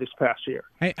to be this past year.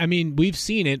 I mean, we've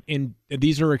seen it, and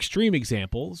these are extreme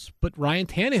examples, but Ryan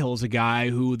Tannehill is a guy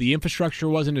who the infrastructure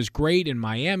wasn't as great in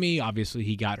Miami. Obviously,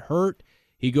 he got hurt.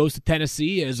 He goes to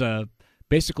Tennessee as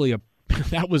basically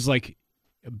that was like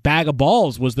a bag of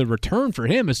balls was the return for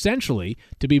him, essentially,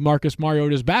 to be Marcus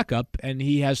Mariota's backup, and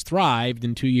he has thrived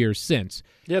in 2 years since.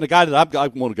 Yeah, the guy that I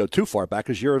want to go too far back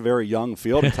because you're a very young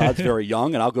field, and Todd's very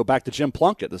young, and I'll go back to Jim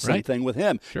Plunkett, the same thing with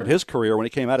him in his career when he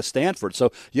came out of Stanford.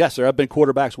 So, yes, there have been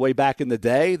quarterbacks way back in the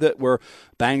day that were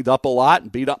banged up a lot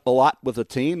and beat up a lot with a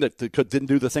team that didn't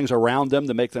do the things around them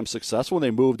to make them successful, and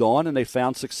they moved on and they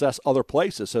found success other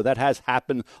places. So that has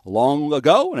happened long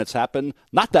ago, and it's happened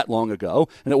not that long ago,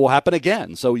 and it will happen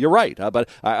again. So you're right, but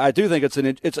I do think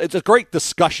it's a great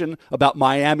discussion about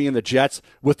Miami and the Jets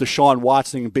with Deshaun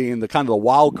Watson being the kind of the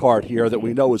wild card here that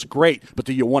we know is great, but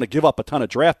do you want to give up a ton of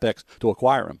draft picks to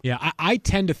acquire him? Yeah, I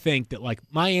tend to think that, like,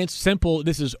 my answer, simple,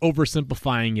 this is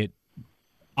oversimplifying it,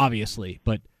 obviously,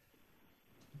 but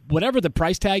whatever the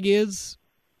price tag is,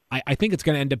 I think it's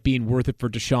going to end up being worth it for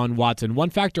Deshaun Watson.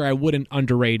 One factor I wouldn't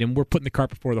underrate, and we're putting the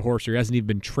cart before the horse here, he hasn't even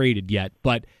been traded yet,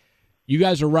 but you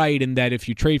guys are right in that if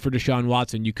you trade for Deshaun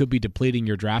Watson, you could be depleting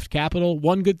your draft capital.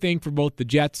 One good thing for both the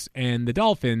Jets and the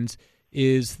Dolphins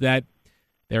is that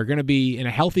They're going to be in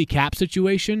a healthy cap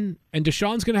situation, and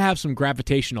Deshaun's going to have some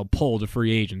gravitational pull to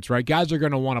free agents, right? Guys are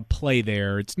going to want to play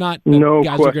there. It's not that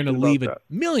guys are going to leave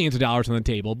millions of dollars on the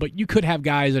table, but you could have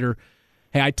guys that are,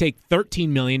 hey, I'd take $13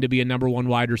 million to be a number one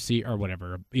wide receiver or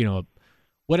whatever,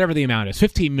 whatever the amount is,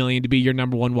 $15 million to be your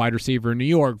number one wide receiver in New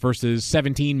York versus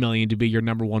 $17 million to be your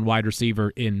number one wide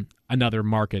receiver in another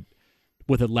market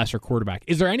with a lesser quarterback.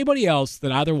 Is there anybody else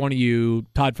that either one of you,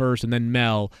 Todd first and then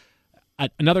Mel,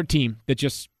 another team that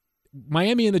just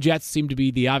Miami and the Jets seem to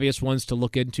be the obvious ones to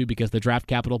look into because of the draft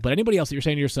capital, but anybody else that you're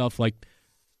saying to yourself, like,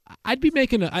 I'd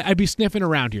be sniffing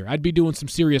around here. I'd be doing some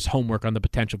serious homework on the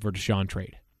potential for Deshaun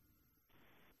trade.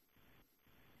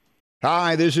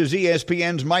 Hi, this is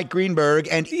ESPN's Mike Greenberg,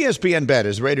 and ESPN Bet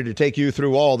is ready to take you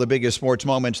through all the biggest sports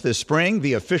moments this spring.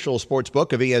 The official sports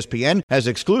book of ESPN has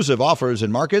exclusive offers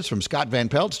and markets from Scott Van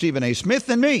Pelt, Stephen A. Smith,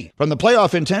 and me. From the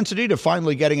playoff intensity to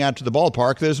finally getting out to the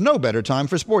ballpark, there's no better time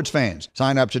for sports fans.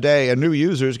 Sign up today, and new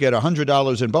users get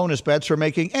 $100 in bonus bets for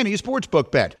making any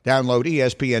sportsbook bet. Download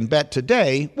ESPN Bet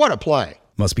today. What a play.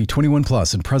 Must be 21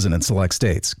 plus and present in select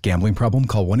states. Gambling problem?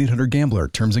 Call 1-800-GAMBLER.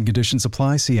 Terms and conditions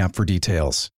apply. See app for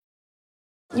details.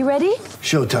 You ready?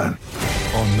 Showtime.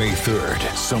 On May 3rd,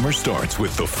 summer starts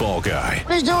with The Fall Guy.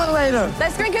 Let's do it later.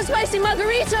 Let's drink a spicy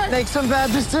margarita. Make some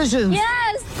bad decisions.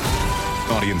 Yes.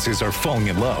 Audiences are falling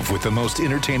in love with the most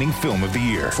entertaining film of the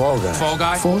year. Fall Guy. Fall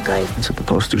Guy. Fall Guy. That's what the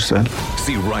poster said.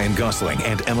 See Ryan Gosling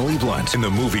and Emily Blunt in the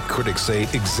movie critics say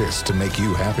exists to make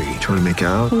you happy. Trying to make it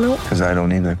out? Nope. Because I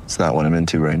don't either. It's not what I'm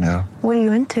into right now. What are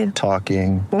you into?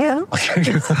 Talking. Yeah.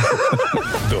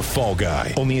 The Fall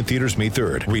Guy. Only in theaters May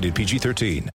 3rd. Rated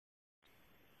PG-13.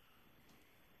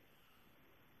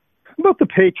 How about the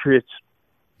Patriots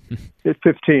at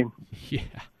 15? Yeah.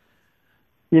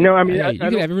 You know, I mean, you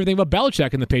could have everything but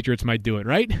Belichick, and the Patriots might do it,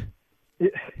 right?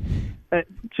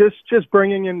 Just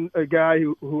bringing in a guy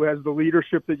who has the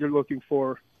leadership that you're looking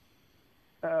for.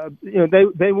 When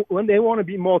they want to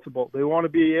be multiple, they want to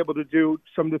be able to do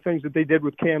some of the things that they did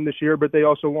with Cam this year, but they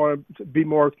also want to be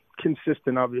more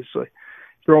consistent. Obviously,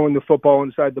 throwing the football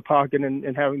inside the pocket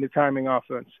and having the timing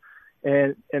offense.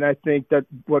 And I think that's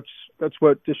what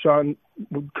Deshaun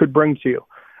could bring to you.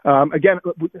 Again,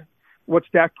 what's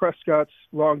Dak Prescott's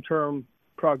long-term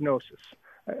prognosis?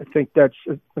 I think that's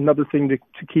another thing to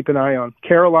keep an eye on.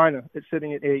 Carolina is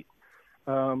sitting at 8.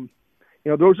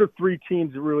 Those are 3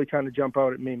 teams that really kind of jump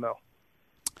out at me, Mel.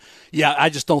 Yeah, I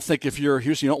just don't think if you're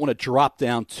Houston, you don't want to drop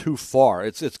down too far.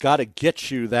 It's got to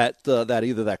get you that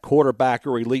either that quarterback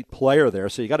or elite player there.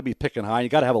 So you got to be picking high. You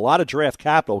got to have a lot of draft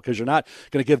capital because you're not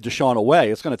going to give Deshaun away.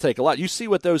 It's going to take a lot. You see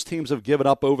what those teams have given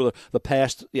up over the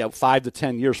past 5 to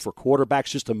 10 years for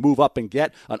quarterbacks just to move up and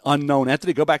get an unknown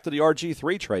entity. Go back to the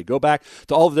RG3 trade. Go back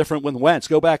to all the different with Wentz.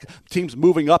 Go back teams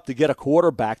moving up to get a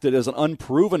quarterback that is an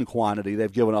unproven quantity.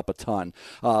 They've given up a ton.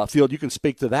 Field, you can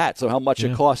speak to that. So how much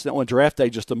it costs on draft day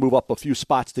just to move up a few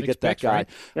spots to get that guy.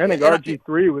 Right? I think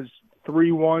RG3 was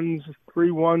 3 1s,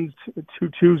 2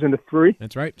 2s, and a 3.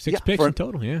 That's right. 6 picks in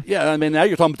total, yeah. Yeah, I mean, now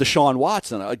you're talking about Deshaun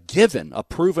Watson, a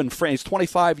proven friend. He's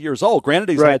 25 years old. Granted,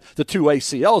 he's had the 2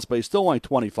 ACLs, but he's still only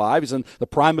 25. He's in the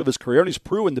prime of his career, and he's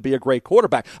proven to be a great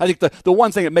quarterback. I think the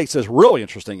one thing that makes this really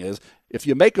interesting is if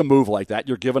you make a move like that,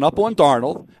 you're giving up on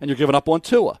Darnold and you're giving up on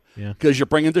Tua because you're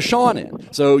bringing Deshaun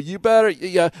in. So you better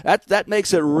that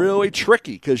makes it really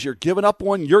tricky because you're giving up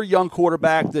on your young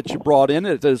quarterback that you brought in.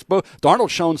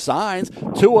 Darnold's shown signs.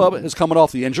 Tua is coming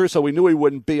off the injury, so we knew he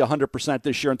wouldn't be 100%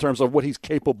 this year in terms of what he's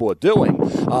capable of doing.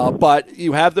 But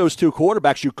you have those 2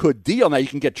 quarterbacks you could deal. Now you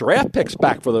can get draft picks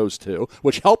back for those 2,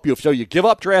 which help you. So you give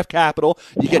up draft capital,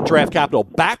 you get draft capital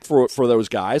back for those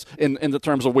guys in the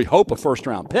terms of we hope a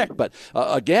first-round pick. But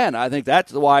again, I think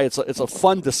that's why it's a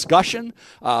fun discussion.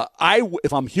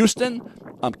 If I'm Houston,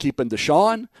 I'm keeping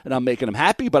Deshaun and I'm making him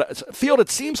happy. But Field,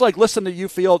 it seems like listening to you,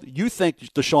 Field, you think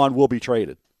Deshaun will be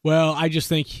traded. Well, I just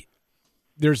think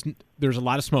there's a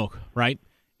lot of smoke, right?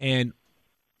 And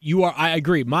I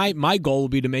agree. My goal will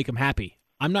be to make him happy.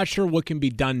 I'm not sure what can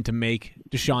be done to make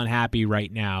Deshaun happy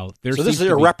right now. So this is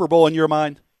irreparable in your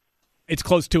mind? It's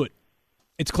close to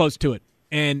it.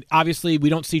 And obviously, we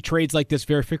don't see trades like this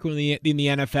very frequently in the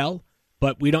NFL,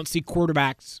 but we don't see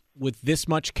quarterbacks with this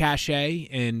much cachet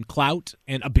and clout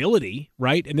and ability,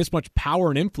 right, and this much power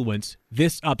and influence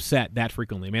this upset that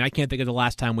frequently. I mean, I can't think of the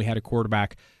last time we had a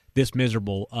quarterback this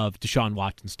miserable of Deshaun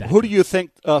Watson's stature. Who do you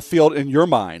think, Field, in your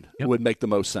mind, would make the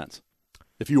most sense?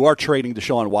 If you are trading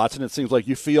Deshaun Watson, it seems like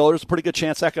you feel there's a pretty good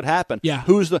chance that could happen. Yeah.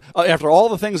 Who's after all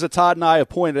the things that Todd and I have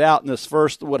pointed out in this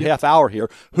first half hour here,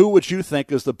 who would you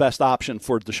think is the best option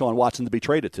for Deshaun Watson to be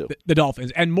traded to? The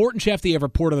Dolphins. And Morton Shefty have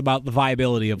reported about the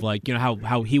viability of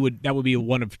how he would that would be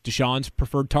one of Deshaun's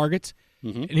preferred targets.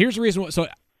 And here's the reason.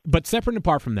 But separate and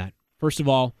apart from that, first of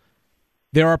all,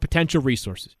 there are potential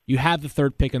resources. You have the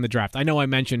third pick in the draft. I know I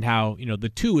mentioned how the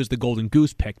 2 is the golden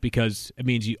goose pick because it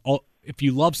means if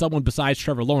you love someone besides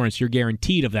Trevor Lawrence, you're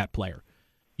guaranteed of that player.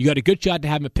 You got a good shot to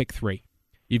have him at pick 3.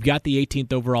 You've got the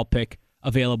 18th overall pick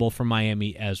available from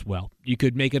Miami as well. You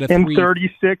could make it a 3. And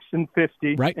 36 and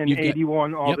 50 right? and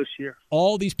 81 this year.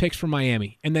 All these picks from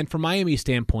Miami. And then from Miami's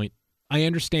standpoint, I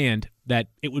understand that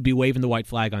it would be waving the white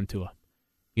flag on Tua.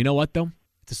 You know what, though?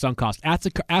 It's a sunk cost.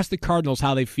 Ask the Cardinals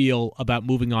how they feel about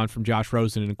moving on from Josh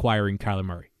Rosen and acquiring Kyler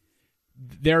Murray.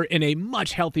 They're in a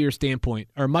much healthier standpoint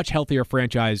or much healthier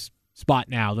franchise spot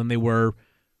now than they were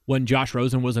when Josh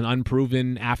Rosen was an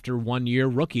unproven after 1 year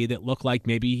rookie that looked like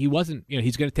maybe he wasn't,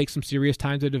 he's going to take some serious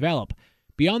time to develop.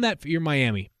 Beyond that, for your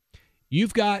Miami,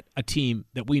 you've got a team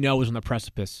that we know is on the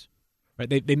precipice.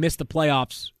 Right? They missed the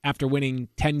playoffs after winning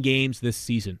 10 games this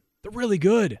season. They're really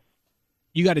good.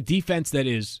 You got a defense that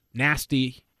is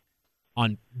nasty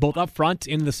on both up front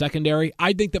and in the secondary.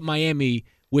 I think that Miami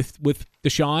with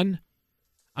Deshaun,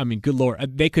 I mean, good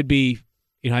Lord, they could be,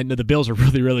 I know the Bills are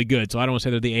really, really good, so I don't want to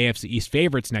say they're the AFC East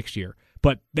favorites next year,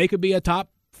 but they could be a top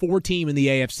 4 team in the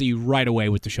AFC right away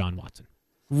with Deshaun Watson.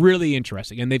 Really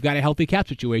interesting. And they've got a healthy cap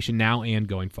situation now and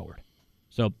going forward.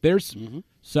 So there's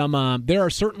there are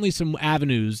certainly some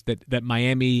avenues that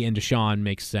Miami and Deshaun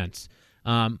makes sense.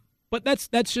 But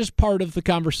that's just part of the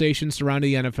conversation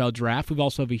surrounding the NFL draft. We've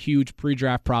also have a huge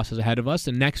pre-draft process ahead of us.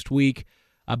 And next week,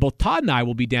 both Todd and I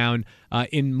will be down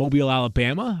in Mobile,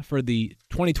 Alabama for the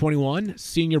 2021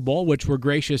 Senior Bowl, which we're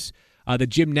gracious that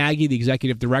Jim Nagy, the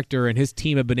executive director, and his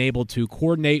team have been able to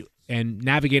coordinate and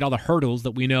navigate all the hurdles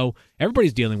that we know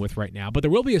everybody's dealing with right now. But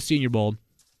there will be a Senior Bowl.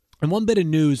 And one bit of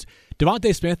news,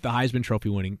 DeVonta Smith, the Heisman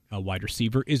Trophy-winning wide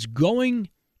receiver, is going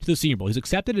to the Senior Bowl. He's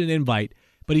accepted an invite,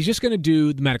 but he's just going to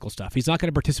do the medical stuff. He's not going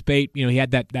to participate. He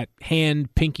had that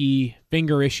hand, pinky,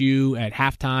 finger issue at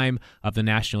halftime of the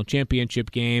national championship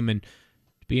game. And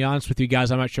to be honest with you guys,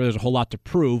 I'm not sure there's a whole lot to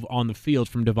prove on the field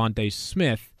from DeVonta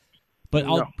Smith. But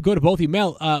I'll go to both of you.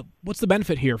 Mel, what's the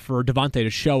benefit here for DeVonta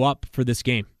to show up for this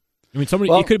game? I mean, it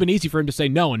could have been easy for him to say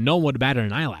no, and no one would have batted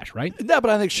an eyelash, right? Yeah, but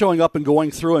I think showing up and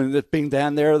going through and it being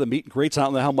down there, the meet and greets, I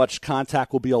don't know how much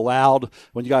contact will be allowed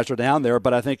when you guys are down there,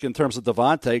 but I think in terms of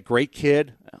DeVonta, great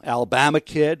kid, Alabama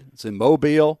kid, it's in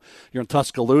Mobile, you're in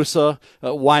Tuscaloosa,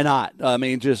 why not? I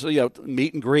mean, just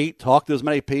meet and greet, talk to as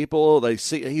many people. They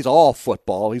see he's all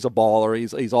football, he's a baller,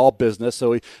 he's all business,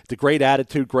 so the great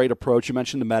attitude, great approach. You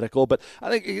mentioned the medical, but I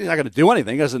think he's not going to do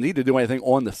anything. He doesn't need to do anything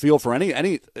on the field for any at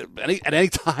any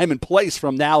time and place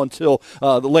from now until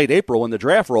the late April when the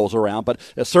draft rolls around. But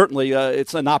certainly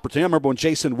it's an opportunity. I remember when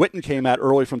Jason Witten came out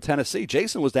early from Tennessee.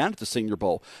 Jason was down at the Senior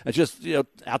Bowl and just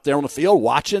out there on the field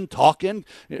watching, talking,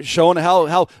 showing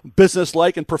how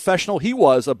businesslike and professional he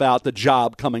was about the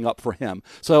job coming up for him.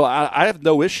 So I have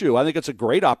no issue. I think it's a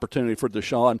great opportunity for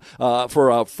Deshaun,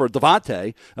 for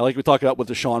DeVonta. Like we talked about with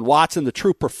Deshaun Watson, the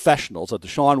true professionals, a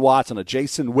Deshaun Watson, a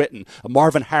Jason Witten, a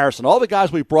Marvin Harrison, all the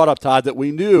guys we brought up, Todd, that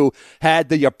we knew had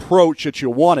the approach that you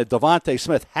wanted. DeVonta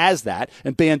Smith has that,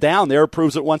 and being down there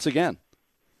proves it once again.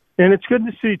 And it's good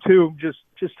to see, too,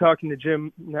 just talking to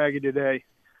Jim Nagy today,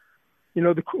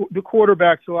 the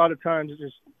quarterbacks a lot of times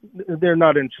they're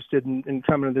not interested in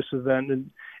coming to this event.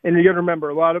 And you got to remember,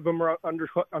 a lot of them are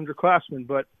underclassmen,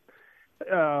 but,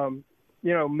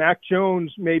 Mac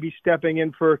Jones may be stepping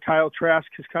in for Kyle Trask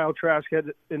because Kyle Trask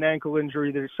had an ankle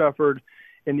injury that he suffered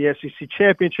in the SEC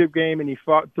championship game, and he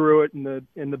fought through it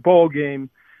in the bowl game.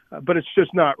 But it's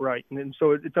just not right, and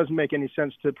so it doesn't make any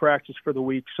sense to practice for the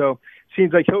week. So it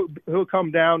seems like he'll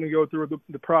come down and go through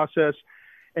the process.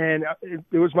 And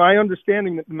it was my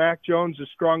understanding that Mac Jones is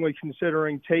strongly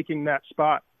considering taking that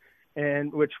spot,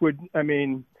 and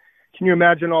can you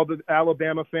imagine all the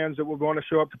Alabama fans that were going to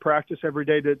show up to practice every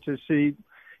day to see,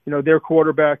 their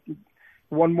quarterback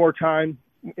one more time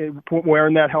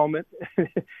wearing that helmet?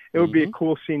 It would be a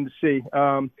cool scene to see.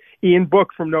 Ian Book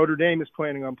from Notre Dame is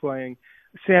planning on playing.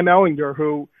 Sam Ellinger,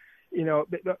 who,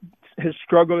 has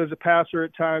struggled as a passer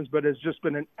at times, but has just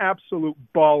been an absolute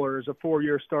baller as a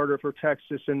 4-year starter for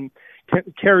Texas and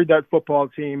carried that football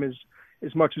team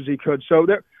as much as he could. So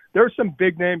there are some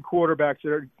big name quarterbacks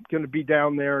that are going to be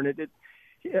down there,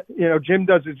 and Jim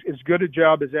does as good a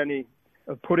job as any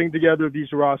of putting together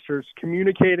these rosters,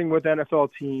 communicating with NFL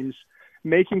teams,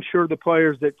 making sure the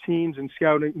players that teams and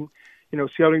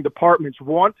scouting departments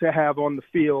want to have on the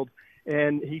field.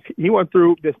 And he went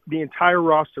through the entire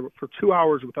roster for 2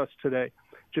 hours with us today,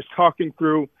 just talking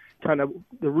through kind of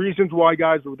the reasons why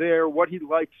guys were there, what he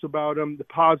likes about them, the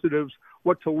positives,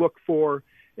 what to look for.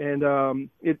 And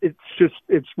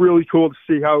it's really cool to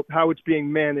see how it's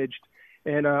being managed.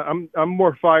 And I'm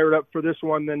more fired up for this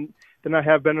one than I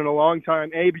have been in a long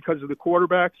time. A, because of the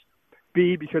quarterbacks.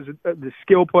 B, because of the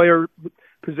skill player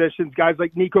positions, guys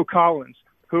like Nico Collins,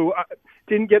 who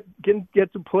didn't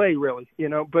get to play really,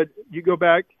 But you go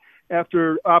back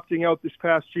after opting out this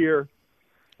past year,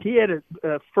 he had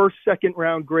a first, second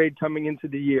round grade coming into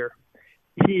the year.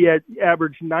 He had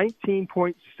averaged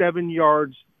 19.7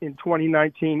 yards in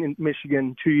 2019 in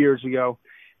Michigan 2 years ago,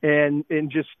 and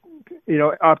just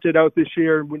opted out this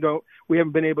year. We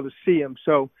haven't been able to see him.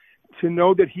 So to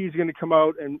know that he's going to come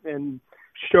out and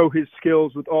show his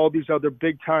skills with all these other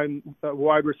big time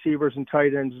wide receivers and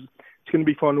tight ends, it's going to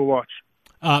be fun to watch.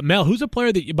 Mel, who's a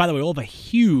player that, by the way, we'll have a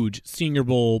huge Senior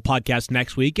Bowl podcast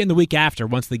next week and the week after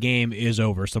once the game is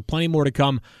over. So plenty more to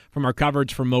come from our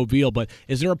coverage from Mobile. But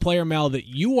is there a player, Mel, that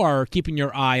you are keeping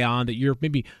your eye on that you're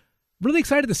maybe really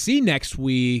excited to see next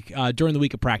week during the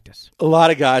week of practice? A lot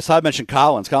of guys. I mentioned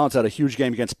Collins. Collins had a huge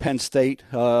game against Penn State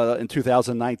in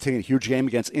 2019, a huge game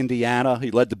against Indiana. He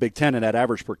led the Big Ten in that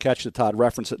average per catch that Todd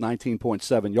referenced at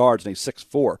 19.7 yards, and he's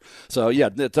 6'4". So, yeah,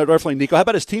 definitely Nico. How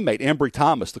about his teammate, Ambry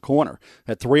Thomas, the corner?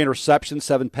 Had 3 interceptions,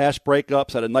 7 pass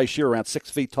breakups, had a nice year, around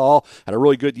 6 feet tall, had a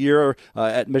really good year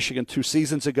at Michigan 2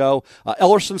 seasons ago.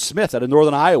 Ellerson Smith out of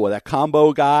Northern Iowa, that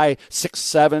combo guy,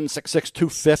 6'7", 6'6",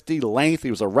 250, length. He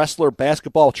was a wrestler,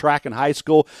 basketball, track in high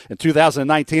school. In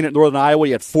 2019 at Northern Iowa,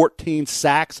 he had 14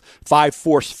 sacks, 5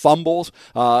 forced fumbles.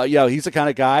 He's the kind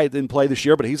of guy that didn't play this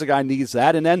year, but he's a guy who needs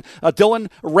that. And then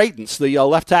Dylan Radens, the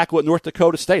left tackle at North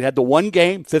Dakota State, had the one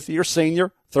game, fifth-year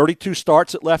senior, 32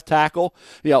 starts at left tackle,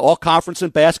 all conference in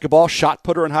basketball, shot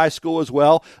putter in high school as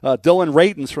well. Dylan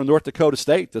Radens from North Dakota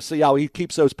State, to see how he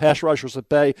keeps those pass rushers at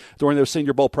bay during those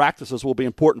Senior Bowl practices will be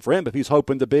important for him if he's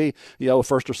hoping to be, a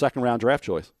first or second round draft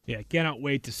choice. Yeah, cannot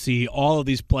wait to see all of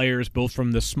these players, both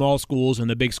from the small schools and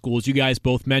the big schools. You guys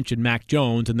both mentioned Mac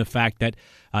Jones and the fact that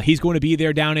he's going to be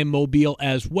there down in Mobile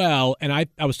as well. And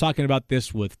I was talking about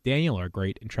this with Daniel, our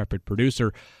great intrepid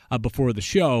producer, before the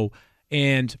show,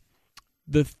 and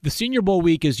The Senior Bowl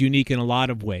week is unique in a lot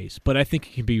of ways, but I think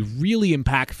it can be really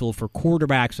impactful for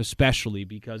quarterbacks especially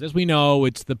because, as we know,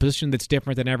 it's the position that's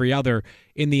different than every other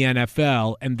in the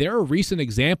NFL, and there are recent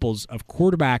examples of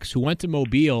quarterbacks who went to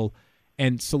Mobile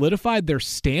and solidified their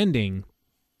standing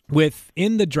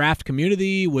within the draft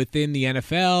community, within the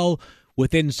NFL,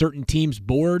 within certain teams'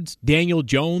 boards. Daniel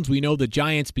Jones, we know the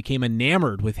Giants became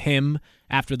enamored with him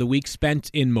after the week spent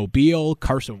in Mobile.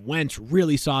 Carson Wentz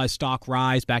really saw his stock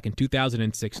rise back in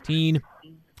 2016.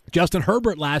 Justin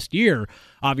Herbert last year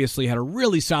obviously had a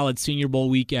really solid Senior Bowl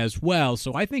week as well.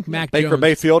 So I think Mac Baker Jones,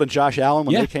 Mayfield and Josh Allen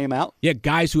when they came out. Yeah,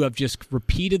 guys who have just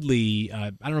repeatedly,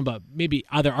 I don't know about maybe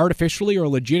either artificially or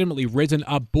legitimately risen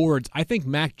up boards. I think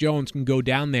Mac Jones can go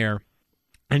down there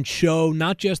and show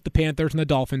not just the Panthers and the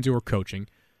Dolphins who are coaching,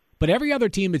 but every other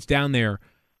team that's down there,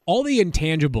 all the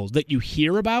intangibles that you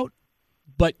hear about,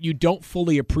 but you don't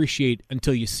fully appreciate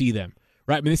until you see them,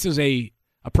 right? I mean, this is a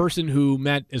person who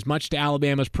meant as much to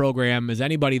Alabama's program as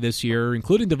anybody this year,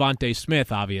 including Devontae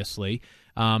Smith, obviously.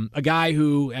 A guy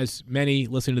who, as many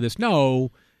listening to this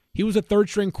know, he was a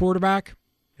third-string quarterback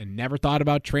and never thought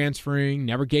about transferring,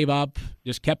 never gave up,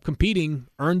 just kept competing,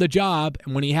 earned the job,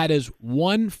 and when he had his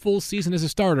one full season as a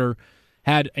starter,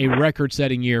 had a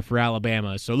record-setting year for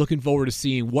Alabama. So looking forward to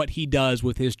seeing what he does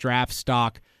with his draft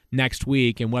stock next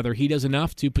week and whether he does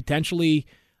enough to potentially,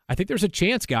 I think there's a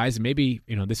chance, guys, and maybe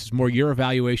this is more your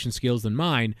evaluation skills than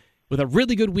mine, with a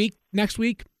really good week next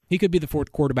week, he could be the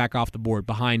fourth quarterback off the board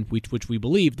behind which we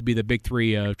believe to be the big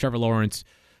three of Trevor Lawrence,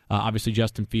 obviously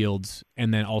Justin Fields,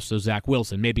 and then also Zach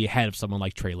Wilson, maybe ahead of someone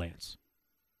like Trey Lance.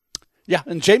 Yeah,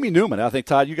 and Jamie Newman. I think,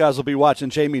 Todd, you guys will be watching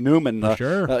Jamie Newman.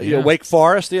 Sure. Wake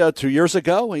Forest 2 years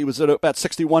ago. He was at about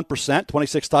 61%,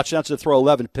 26 touchdowns to throw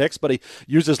 11 picks, but he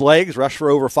used his legs, rushed for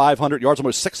over 500 yards,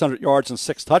 almost 600 yards and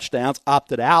 6 touchdowns,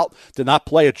 opted out, did not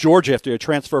play at Georgia after he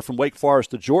transferred from Wake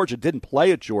Forest to Georgia, didn't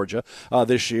play at Georgia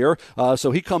this year.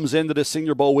 So he comes into this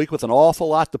Senior Bowl week with an awful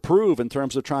lot to prove in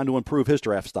terms of trying to improve his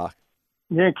draft stock.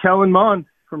 Yeah, Kellen Mond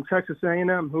from Texas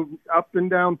A&M, who up and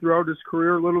down throughout his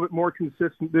career, a little bit more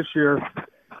consistent this year.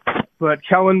 But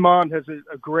Kellen Mond has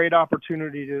a great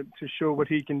opportunity to show what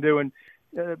he can do. And,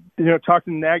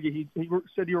 talking to Nagy, he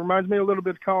said he reminds me a little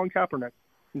bit of Colin Kaepernick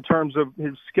in terms of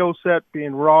his skill set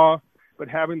being raw, but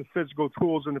having the physical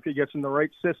tools, and if he gets in the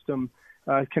right system,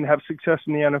 can have success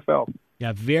in the NFL.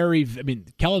 Yeah,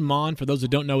 Kellen Mond, for those that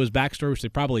don't know his backstory, which they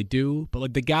probably do, but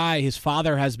like the guy, his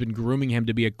father has been grooming him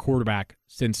to be a quarterback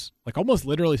since, like almost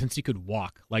literally since he could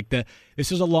walk.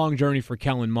 This is a long journey for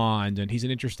Kellen Mond, and he's an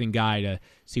interesting guy to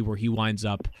see where he winds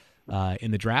up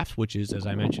in the draft, which is, as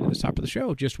I mentioned at the top of the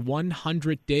show, just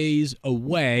 100 days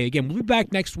away. Again, we'll be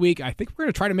back next week. I think we're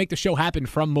going to try to make the show happen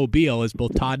from Mobile, as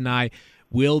both Todd and I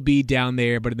will be down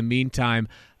there. But in the meantime,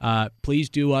 please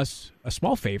do us a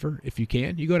small favor if you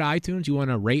can. You go to iTunes, you want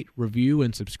to rate, review,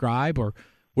 and subscribe, or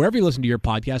wherever you listen to your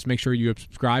podcast, make sure you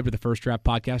subscribe to the First Draft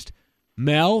Podcast.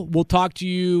 Mel, we'll talk to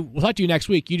you next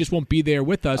week. You just won't be there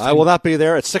with us. I will not be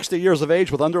there. At 60 years of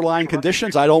age with underlying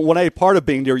conditions, I don't want any part of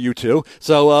being near you two.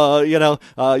 So,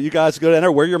 you guys go in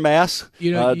there, wear your mask,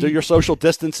 do your social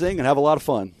distancing, and have a lot of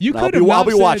fun. I'll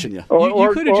be watching you.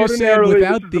 You could have just said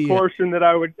without the portion that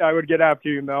I would get after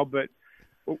you, Mel, but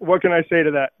what can I say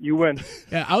to that? You win.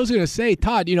 Yeah, I was going to say,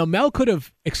 Todd, Mel could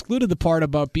have excluded the part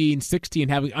about being 60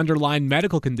 and having underlying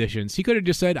medical conditions. He could have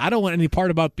just said, I don't want any part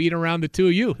about being around the two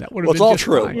of you. That would have been all just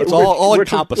true. fine. It's all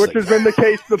encompassing. Which has been the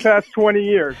case the past 20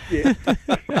 years. Yeah.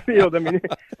 Field. I mean,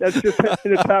 that's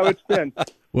how it's been.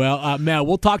 Well, Mel,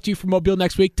 we'll talk to you from Mobile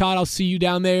next week. Todd, I'll see you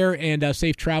down there, and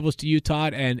safe travels to you,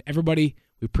 Todd. And everybody,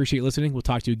 we appreciate listening. We'll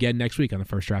talk to you again next week on the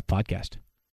First Draft Podcast.